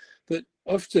you, that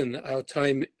often our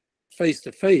time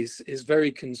face-to-face is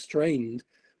very constrained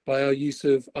by our use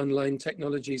of online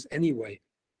technologies anyway.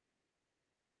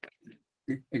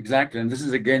 Exactly. And this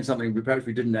is, again, something we perhaps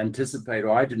we didn't anticipate,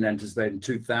 or I didn't anticipate in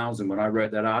 2000 when I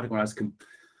wrote that article. I was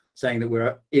saying that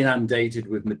we're inundated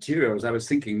with materials. I was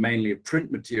thinking mainly of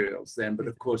print materials then, but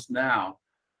of course now,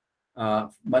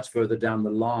 much further down the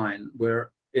line,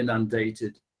 we're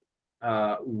inundated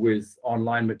with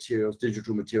online materials,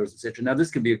 digital materials, etc. Now,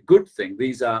 this can be a good thing.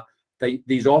 These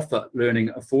offer learning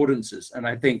affordances, and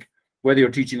I think whether you're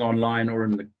teaching online or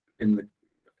in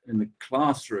the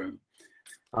classroom,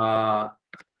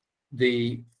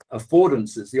 the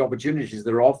affordances, the opportunities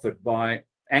that are offered by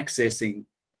accessing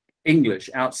English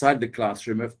outside the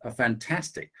classroom are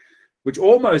fantastic, which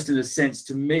almost, in a sense,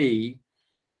 to me,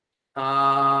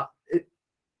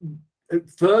 it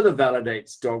further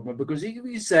validates Dogme, because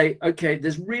you say, okay,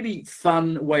 there's really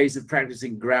fun ways of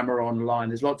practicing grammar online.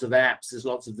 There's lots of apps, there's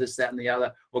lots of this, that, and the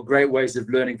other, or great ways of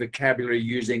learning vocabulary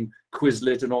using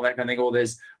Quizlet and all that kind of thing. Or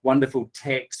there's wonderful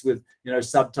text with,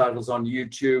 subtitles on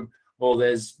YouTube, or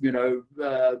there's,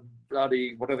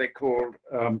 bloody, what are they called?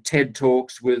 TED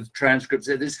Talks with transcripts.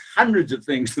 There's hundreds of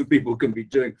things that people can be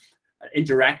doing,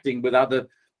 interacting with other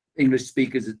English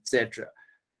speakers, etc.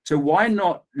 So why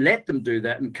not let them do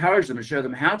that, encourage them and show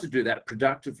them how to do that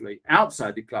productively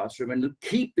outside the classroom, and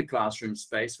keep the classroom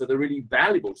space for the really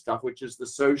valuable stuff, which is the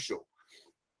social,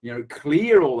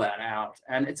 clear all that out.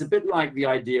 And it's a bit like the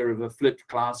idea of a flipped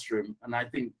classroom. And I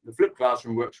think the flipped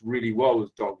classroom works really well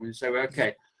with Dogme. You say,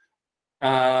 okay,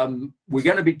 we're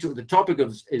going to be, the topic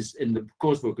is in the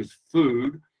course book is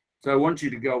food. So I want you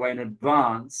to go away in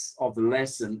advance of the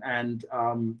lesson and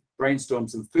brainstorm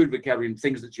some food vocabulary and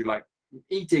things that you like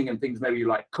eating and things maybe you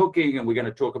like cooking, and we're going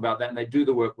to talk about that. And they do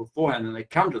the work beforehand, and they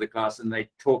come to the class and they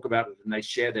talk about it and they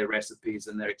share their recipes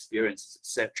and their experiences,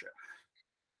 etc.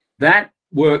 That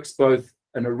works both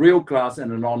in a real class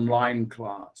and an online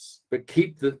class, but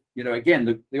keep the,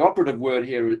 again, the operative word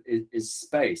here is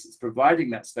space. It's providing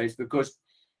that space, because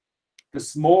the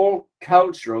small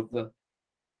culture of the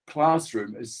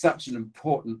classroom is such an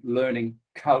important learning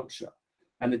culture.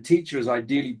 And the teacher is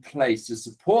ideally placed to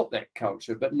support that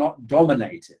culture, but not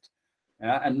dominate it.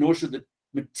 And nor should the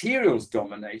materials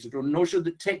dominate it, or nor should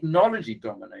the technology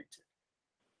dominate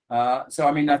it. So,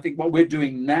 I think what we're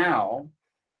doing now,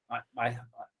 I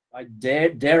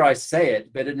dare I say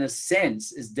it, but in a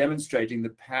sense is demonstrating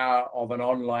the power of an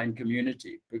online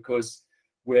community, because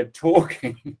we're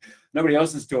talking, nobody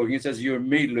else is talking. It says you and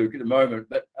me, Luke, at the moment,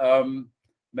 but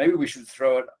maybe we should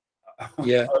throw it.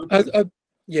 Yeah.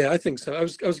 Yeah, I think so. I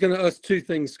was going to ask two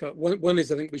things, Scott. One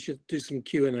is I think we should do some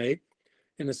Q&A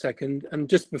in a second. And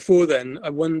just before then, I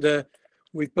wonder,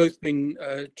 we've both been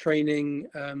training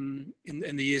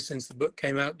in the years since the book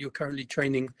came out. You're currently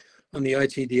training on the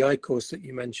ITDI course that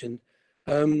you mentioned.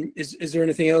 Is there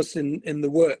anything else in the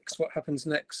works? What happens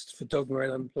next for Dogma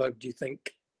and Unplugged, do you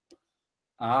think?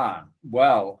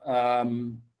 Well,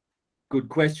 good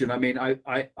question. I mean,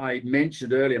 I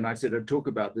mentioned earlier, and I said I'd talk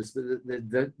about this, but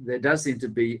there does seem to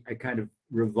be a kind of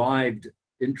revived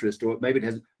interest, or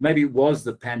maybe it was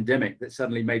the pandemic that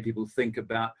suddenly made people think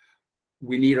about,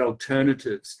 we need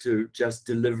alternatives to just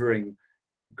delivering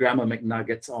grammar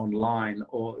McNuggets online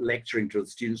or lecturing to the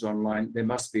students online. There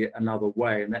must be another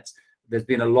way, and there's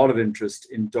been a lot of interest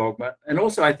in Dogma. And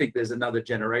also I think there's another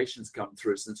generation's come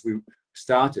through since we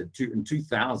started in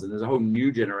 2000. There's a whole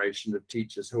new generation of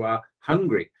teachers who are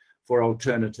hungry for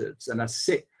alternatives and are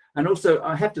sick. And also,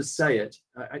 I have to say it,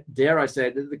 dare I say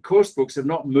it, the course books have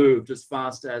not moved as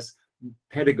fast as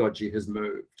pedagogy has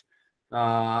moved.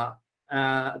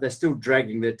 They're still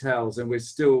dragging their tails, and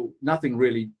nothing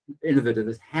really innovative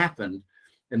has happened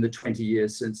in the 20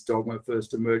 years since Dogma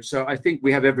first emerged. So I think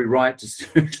we have every right to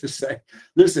say,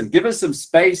 listen, give us some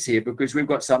space here because we've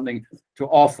got something to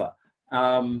offer.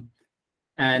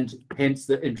 And hence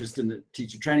the interest in the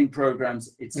teacher training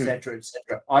programs, etc.,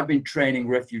 etc. I've been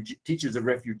training teachers of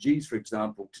refugees, for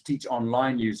example, to teach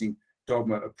online using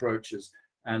Dogma approaches.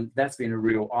 And that's been a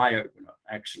real eye-opener,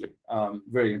 actually.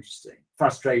 Very interesting,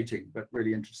 frustrating, but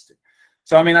really interesting.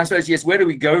 So, I mean, I suppose, yes, where do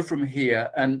we go from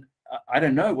here? And I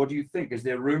don't know, what do you think? Is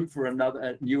there room for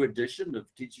a new edition of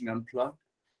Teaching Unplugged?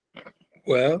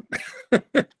 Well,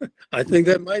 I think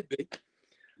that might be.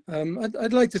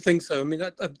 I'd like to think so. I mean,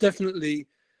 I've definitely,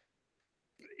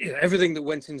 everything that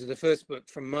went into the first book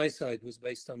from my side was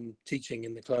based on teaching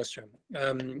in the classroom.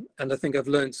 And I think I've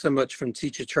learned so much from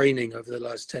teacher training over the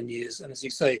last 10 years. And as you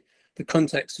say, the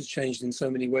context has changed in so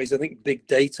many ways. I think big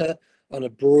data on a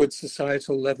broad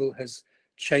societal level has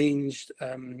changed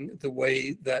the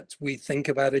way that we think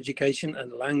about education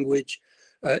and language.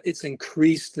 It's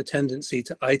increased the tendency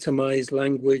to itemize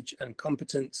language and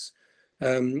competence.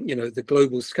 The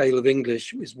global scale of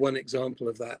English is one example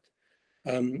of that,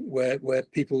 where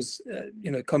people's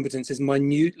competence is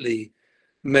minutely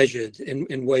measured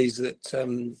in ways that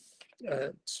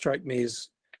strike me as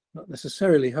not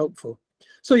necessarily helpful.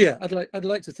 So yeah, I'd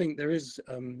like to think there is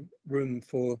room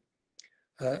for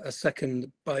a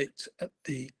second bite at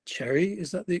the cherry. Is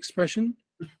that the expression?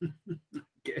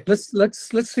 Let's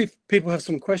see if people have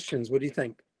some questions. What do you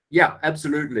think? Yeah,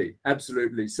 absolutely.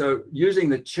 So using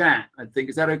the chat, I think,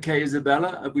 is that okay,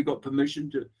 Isabella? Have we got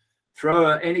permission to throw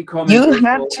any comments? You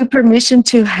have permission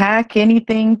to hack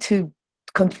anything, to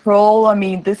control. I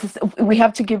mean, we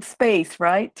have to give space,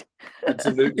 right?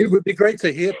 Absolutely. It would be great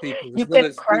to hear people. You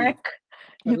can crack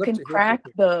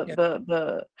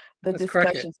the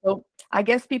discussion. So I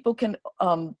guess people can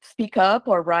speak up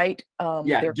or write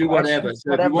their do whatever.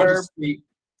 So whatever. If you want to speak,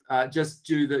 just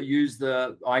use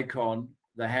the icon,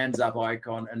 the hands up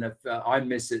icon, and if I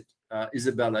miss it,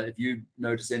 Isabella, if you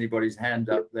notice anybody's hand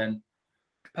up, then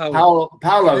Paolo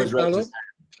has raised his hand.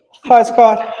 Hi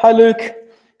Scott, hi Luke,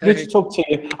 good to talk to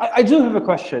you. I do have a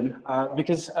question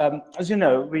because as you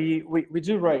know, we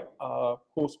do write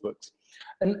course books,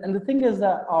 and the thing is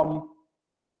that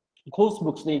course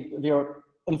books, they are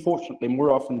unfortunately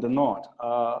more often than not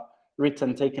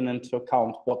written taking into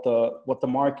account what the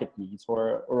market needs,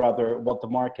 or rather what the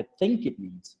market think it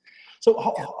needs. So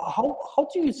how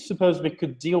do you suppose we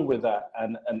could deal with that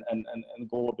and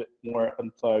go a bit more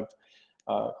unplugged,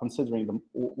 considering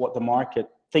what the market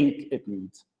think it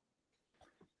needs?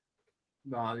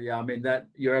 Well, yeah, I mean, that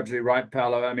you're absolutely right,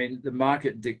 Paolo. I mean, the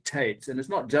market dictates, and it's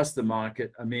not just the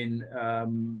market. I mean,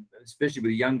 especially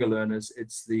with younger learners,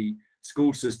 it's the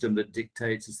school system that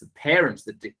dictates, it's the parents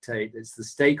that dictate, it's the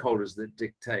stakeholders that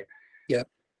dictate. Yeah.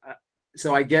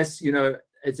 So I guess,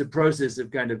 it's a process of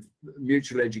kind of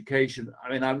mutual education. I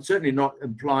mean, I'm certainly not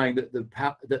implying that the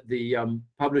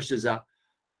publishers are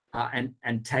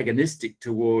antagonistic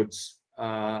towards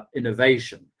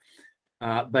innovation,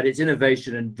 but it's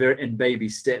innovation in baby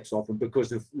steps often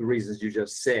because of the reasons you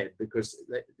just said, because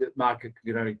the market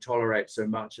can only tolerate so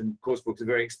much, and course books are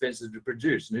very expensive to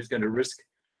produce, and who's going to risk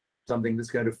something that's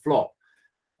going to flop?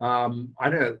 I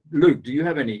don't know, Luke, do you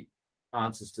have any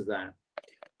answers to that?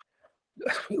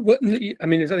 Well, I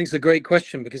mean, I think it's a great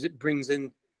question because it brings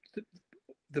in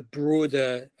the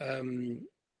broader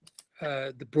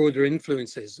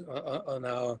influences on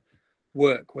our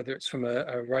work, whether it's from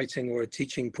a writing or a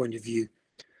teaching point of view.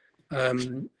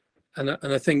 And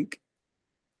I think,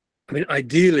 I mean,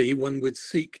 ideally, one would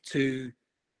seek to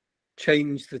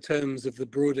change the terms of the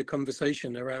broader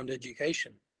conversation around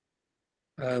education.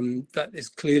 That is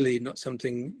clearly not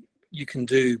something you can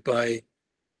do by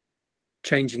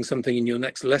changing something in your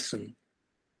next lesson,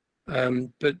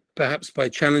 but perhaps by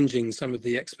challenging some of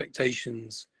the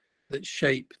expectations that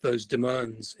shape those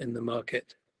demands in the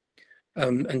market,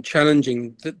 and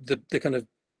challenging the kind of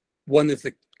one of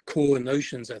the core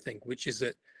notions, I think, which is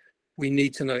that we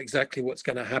need to know exactly what's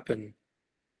going to happen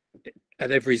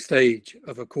at every stage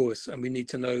of a course, and we need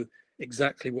to know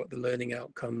exactly what the learning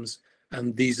outcomes,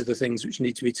 and these are the things which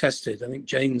need to be tested. I think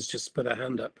Jane's just put her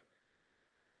hand up.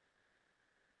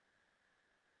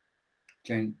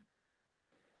 Jane's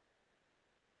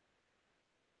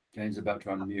about to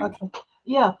unmute. Okay.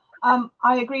 Yeah,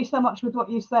 I agree so much with what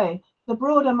you say. The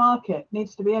broader market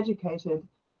needs to be educated.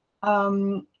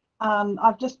 And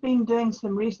I've just been doing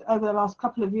some research over the last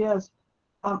couple of years,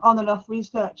 on and off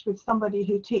research with somebody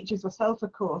who teaches a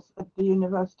CELTA course at the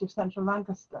University of Central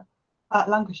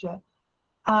Lancashire.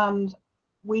 And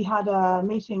we had a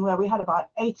meeting where we had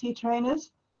about 80 trainers,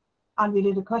 and we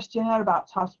did a questionnaire about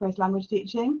task-based language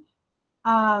teaching.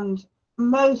 And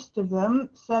most of them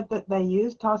said that they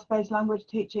used task-based language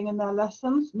teaching in their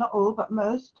lessons, not all, but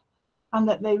most, and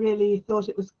that they really thought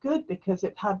it was good because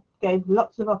it gave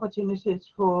lots of opportunities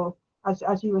for,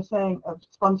 as you were saying, of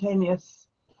spontaneous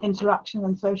interaction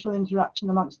and social interaction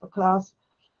amongst the class.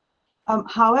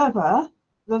 However,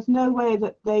 there's no way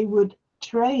that they would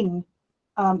train,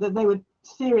 that they would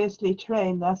seriously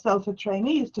train their CELTA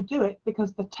trainees to do it,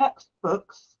 because the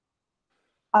textbooks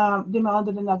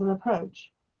demanded another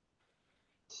approach.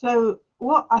 So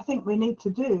what I think we need to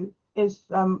do is,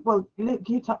 well, Luke,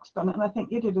 you touched on it, and I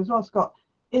think you did as well, Scott,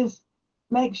 is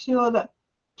make sure that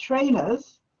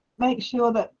trainers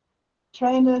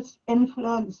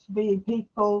influence the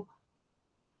people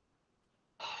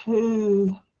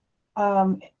who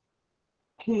do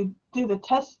the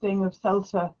testing of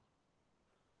CELTA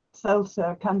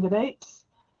candidates.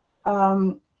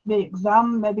 The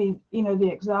exam, maybe,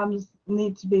 the exams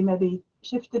need to be maybe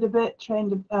shifted a bit,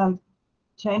 changed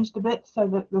a bit, so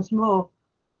that there's more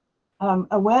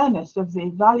awareness of the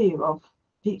value of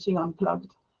teaching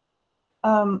unplugged,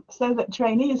 so that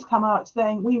trainees come out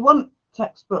saying, we want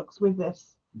textbooks with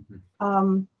this,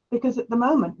 because at the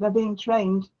moment they're being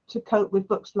trained to cope with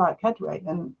books like Headway,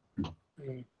 and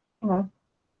I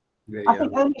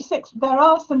think only 6. There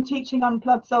are some teaching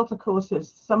unplugged CELTA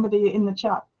courses. Somebody in the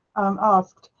chat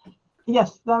asked.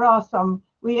 Yes, there are some.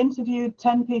 We interviewed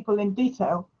 10 people in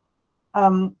detail,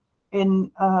 and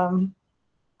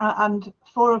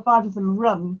 4 or 5 of them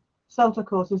run CELTA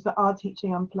courses that are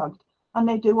teaching unplugged, and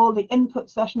they do all the input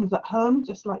sessions at home,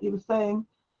 just like you were saying.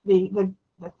 The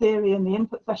theory and the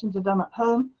input sessions are done at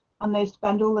home, and they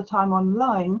spend all the time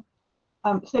online,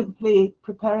 simply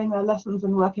preparing their lessons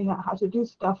and working out how to do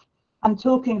stuff, and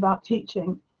talking about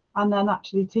teaching, and then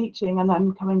actually teaching, and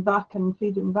then coming back and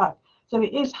feeding back. So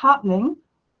it is happening,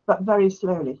 but very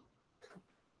slowly.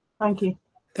 Thank you.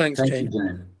 Thanks, Jane. Thank you,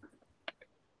 Jane.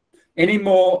 Any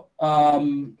more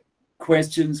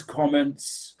questions,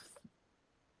 comments?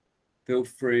 Feel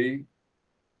free.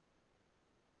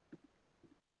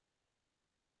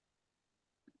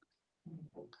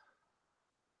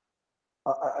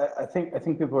 I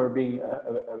think people are being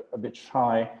a bit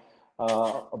shy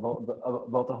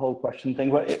about the whole question thing,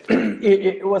 but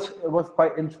it was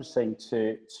quite interesting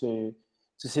to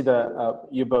see that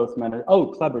you both managed. Oh,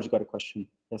 Kleber's got a question.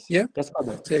 Yes. Yeah. Yes,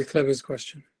 Kleber. Take Kleber's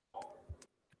question.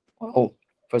 Oh,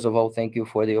 first of all, thank you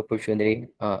for the opportunity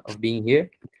of being here.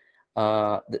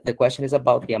 The question is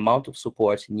about the amount of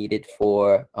support needed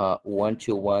for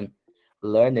one-to-one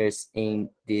learners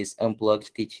in this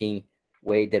unplugged teaching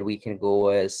way that we can go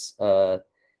as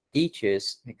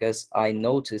teachers, because I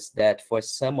noticed that for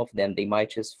some of them, they might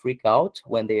just freak out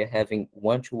when they are having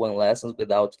one-to-one lessons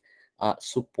without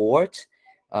support.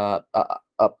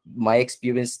 My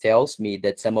experience tells me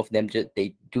that some of them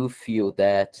they do feel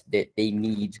that they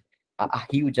need a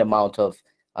huge amount of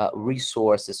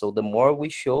resources. So the more we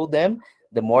show them,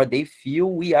 the more they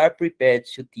feel we are prepared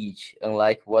to teach,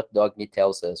 unlike what Dogme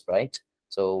tells us, right?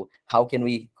 So how can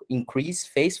we increase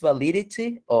face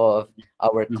validity of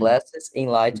our classes in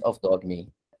light of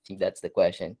Dogme? I think that's the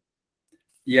question.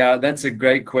 Yeah, that's a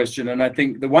great question. And I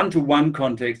think the one-to-one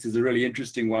context is a really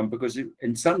interesting one, because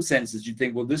in some senses you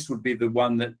think, well, this would be the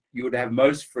one that you would have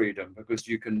most freedom, because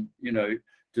you can,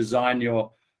 design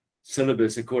your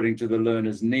syllabus according to the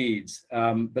learner's needs.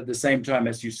 But at the same time,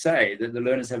 as you say, that the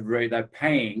learners they're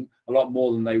paying a lot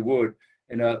more than they would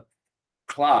in a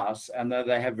class, and that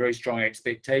they have very strong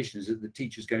expectations that the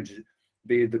teacher is going to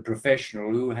be the professional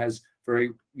who has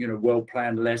very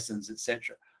well-planned lessons,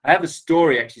 etc. I have a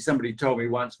story, actually, somebody told me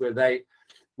once, where they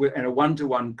were in a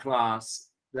one-to-one class,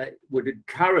 they would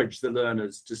encourage the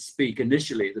learners to speak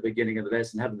initially at the beginning of the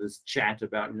lesson, have this chat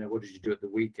about, what did you do at the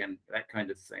weekend, that kind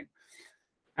of thing.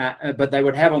 But they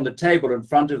would have on the table in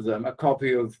front of them a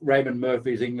copy of Raymond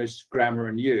Murphy's English Grammar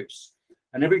and Use.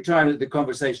 And every time that the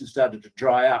conversation started to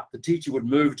dry up, the teacher would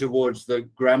move towards the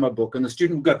grammar book and the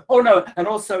student would go, oh no, and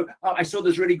also I saw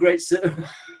this really great...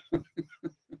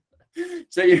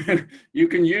 So you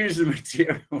can use the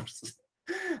materials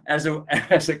as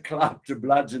a club to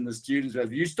bludgeon the students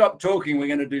with. You stop talking, we're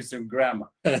going to do some grammar.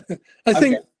 I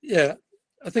think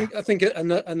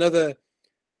another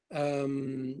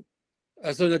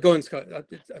so go on, Scott.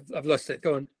 I've lost it.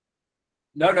 Go on.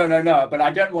 No. But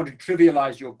I don't want to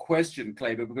trivialize your question,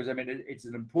 Kleber, because I mean it's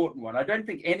an important one. I don't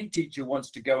think any teacher wants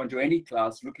to go into any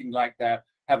class looking like they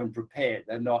haven't prepared.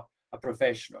 They're not a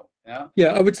professional.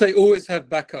 Yeah, I would say always have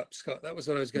backup, Scott. That was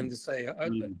what I was going to say. I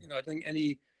think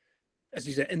any, as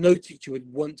you said, no teacher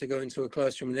would want to go into a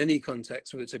classroom in any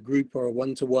context, whether it's a group or a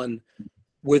one-to-one,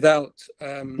 without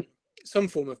some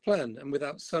form of plan and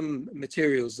without some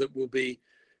materials that will be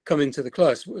come into the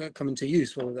class, come into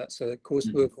use, whether that's a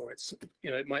coursework or it's,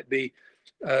 it might be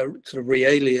sort of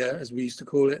realia, as we used to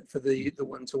call it, for the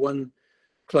one-to-one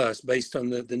class based on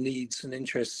the needs and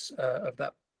interests of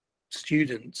that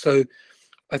student. So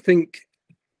I think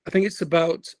it's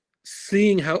about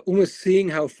almost seeing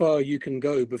how far you can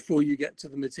go before you get to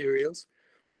the materials.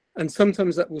 And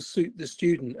sometimes that will suit the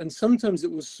student, and sometimes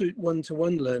it will suit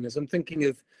one-to-one learners. I'm thinking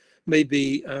of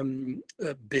maybe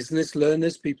business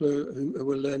learners, people who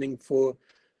are learning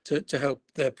to help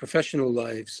their professional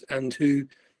lives and who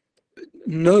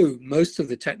know most of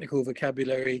the technical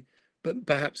vocabulary, but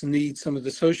perhaps need some of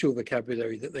the social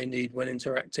vocabulary that they need when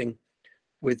interacting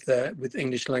with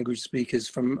English language speakers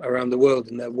from around the world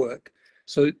in their work.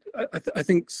 So I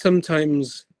think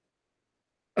sometimes,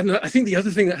 and I think the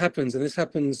other thing that happens, and this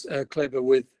happens, Kleber,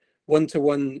 with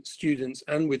one-to-one students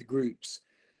and with groups,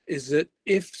 is that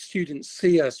if students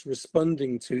see us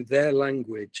responding to their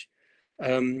language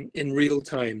in real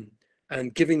time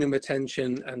and giving them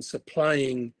attention and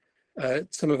supplying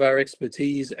some of our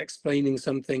expertise, explaining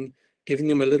something, giving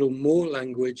them a little more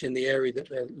language in the area that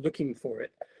they're looking for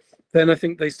it, then I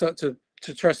think they start to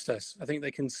trust us. I think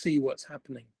they can see what's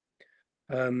happening.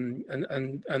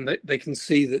 And they can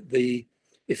see that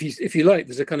if you like,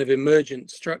 there's a kind of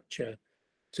emergent structure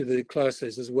to the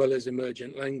classes as well as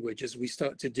emergent language as we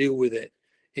start to deal with it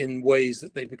in ways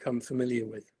that they become familiar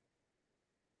with.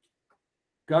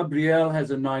 Gabrielle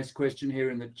has a nice question here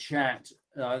in the chat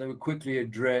that we'll quickly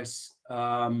address,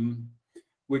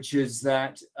 which is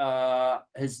that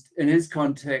in his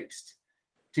context,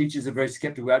 teachers are very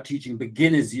skeptical about teaching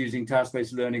beginners using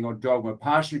task-based learning or Dogme,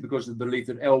 partially because of the belief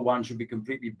that L1 should be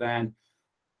completely banned,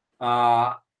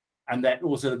 and that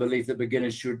also the belief that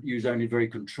beginners should use only very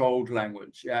controlled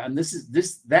language. Yeah, and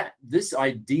this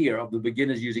idea of the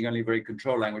beginners using only very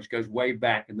controlled language goes way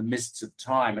back in the mists of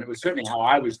time, and it was certainly how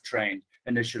I was trained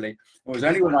initially. It was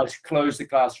only when I closed the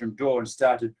classroom door and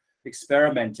started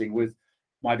experimenting with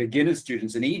my beginner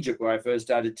students in Egypt, where I first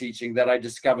started teaching, that I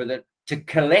discovered that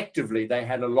collectively they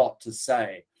had a lot to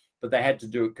say, but they had to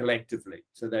do it collectively.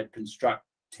 So they'd construct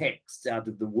text out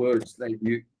of the words they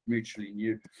mutually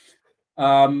knew.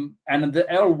 And the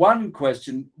L1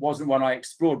 question wasn't one I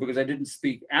explored because I didn't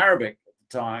speak Arabic at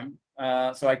the time.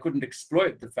 So I couldn't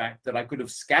exploit the fact that I could have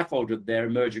scaffolded their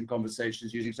emergent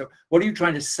conversations using, so what are you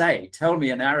trying to say? Tell me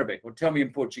in Arabic or tell me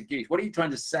in Portuguese. What are you trying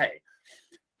to say?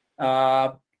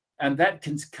 And that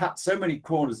can cut so many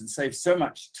corners and save so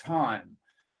much time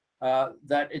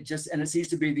that it seems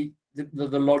to be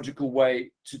the logical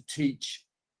way to teach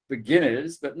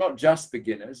beginners, but not just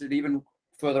beginners, and even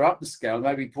further up the scale,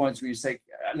 maybe points where you say,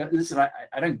 listen,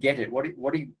 I don't get it. What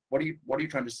are you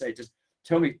trying to say? Just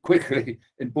tell me quickly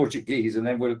in Portuguese, and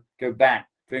then we'll go back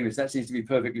to English. That seems to be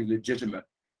perfectly legitimate.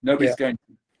 Nobody's going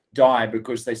to die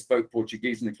because they spoke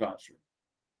Portuguese in the classroom.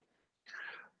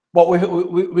 Well,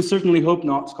 we certainly hope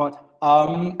not, Scott.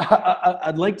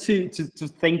 I'd like to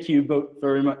thank you both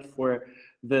very much for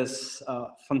this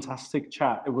fantastic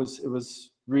chat. It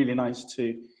was really nice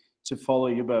to follow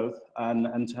you both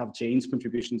and to have Jane's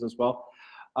contributions as well.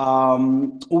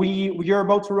 We are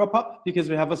about to wrap up because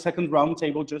we have a second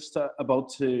roundtable just about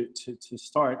to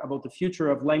start about the future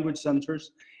of language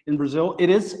centers in Brazil. It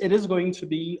is going to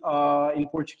be in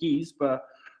Portuguese, but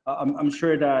I'm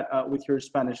sure that with your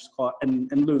Spanish, Scott,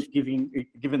 and Luke,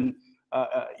 given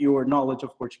your knowledge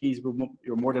of Portuguese,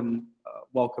 you're more than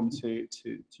welcome to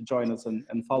join us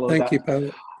and follow that. Thank you,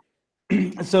 Paulo.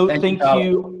 So thank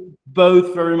you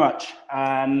both very much,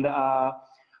 and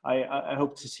I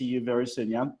hope to see you very soon.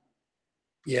 Yeah.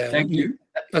 Yeah. Thank you.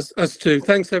 Us too.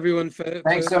 Thanks everyone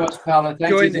Thanks so much, Paolo.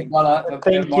 Thank you, Isabella, for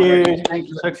thank moderating. you. Thank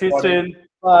you. Talk to you soon.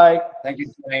 Bye. Thank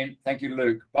you, Jane. Thank you,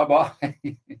 Luke. Bye-bye.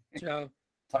 Ciao.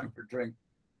 Time for a drink.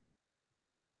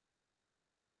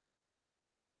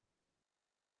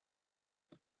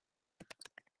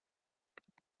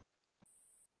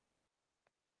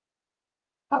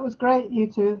 That was great,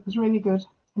 you two. It was really good.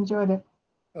 Enjoyed it.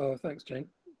 Oh, thanks, Jane.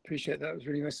 Appreciate that. It was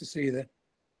really nice to see you there.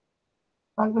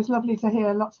 Well, it was lovely to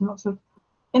hear lots and lots of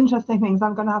interesting things.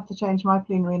 I'm going to have to change my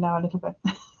plenary now a little bit.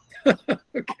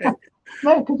 Okay.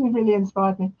 No, because it really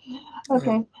inspired me.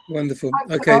 Okay. Wonderful.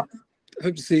 Thanks okay.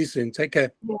 Hope to see you soon. Take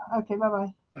care. Yeah. Okay.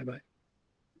 Bye-bye. Bye-bye.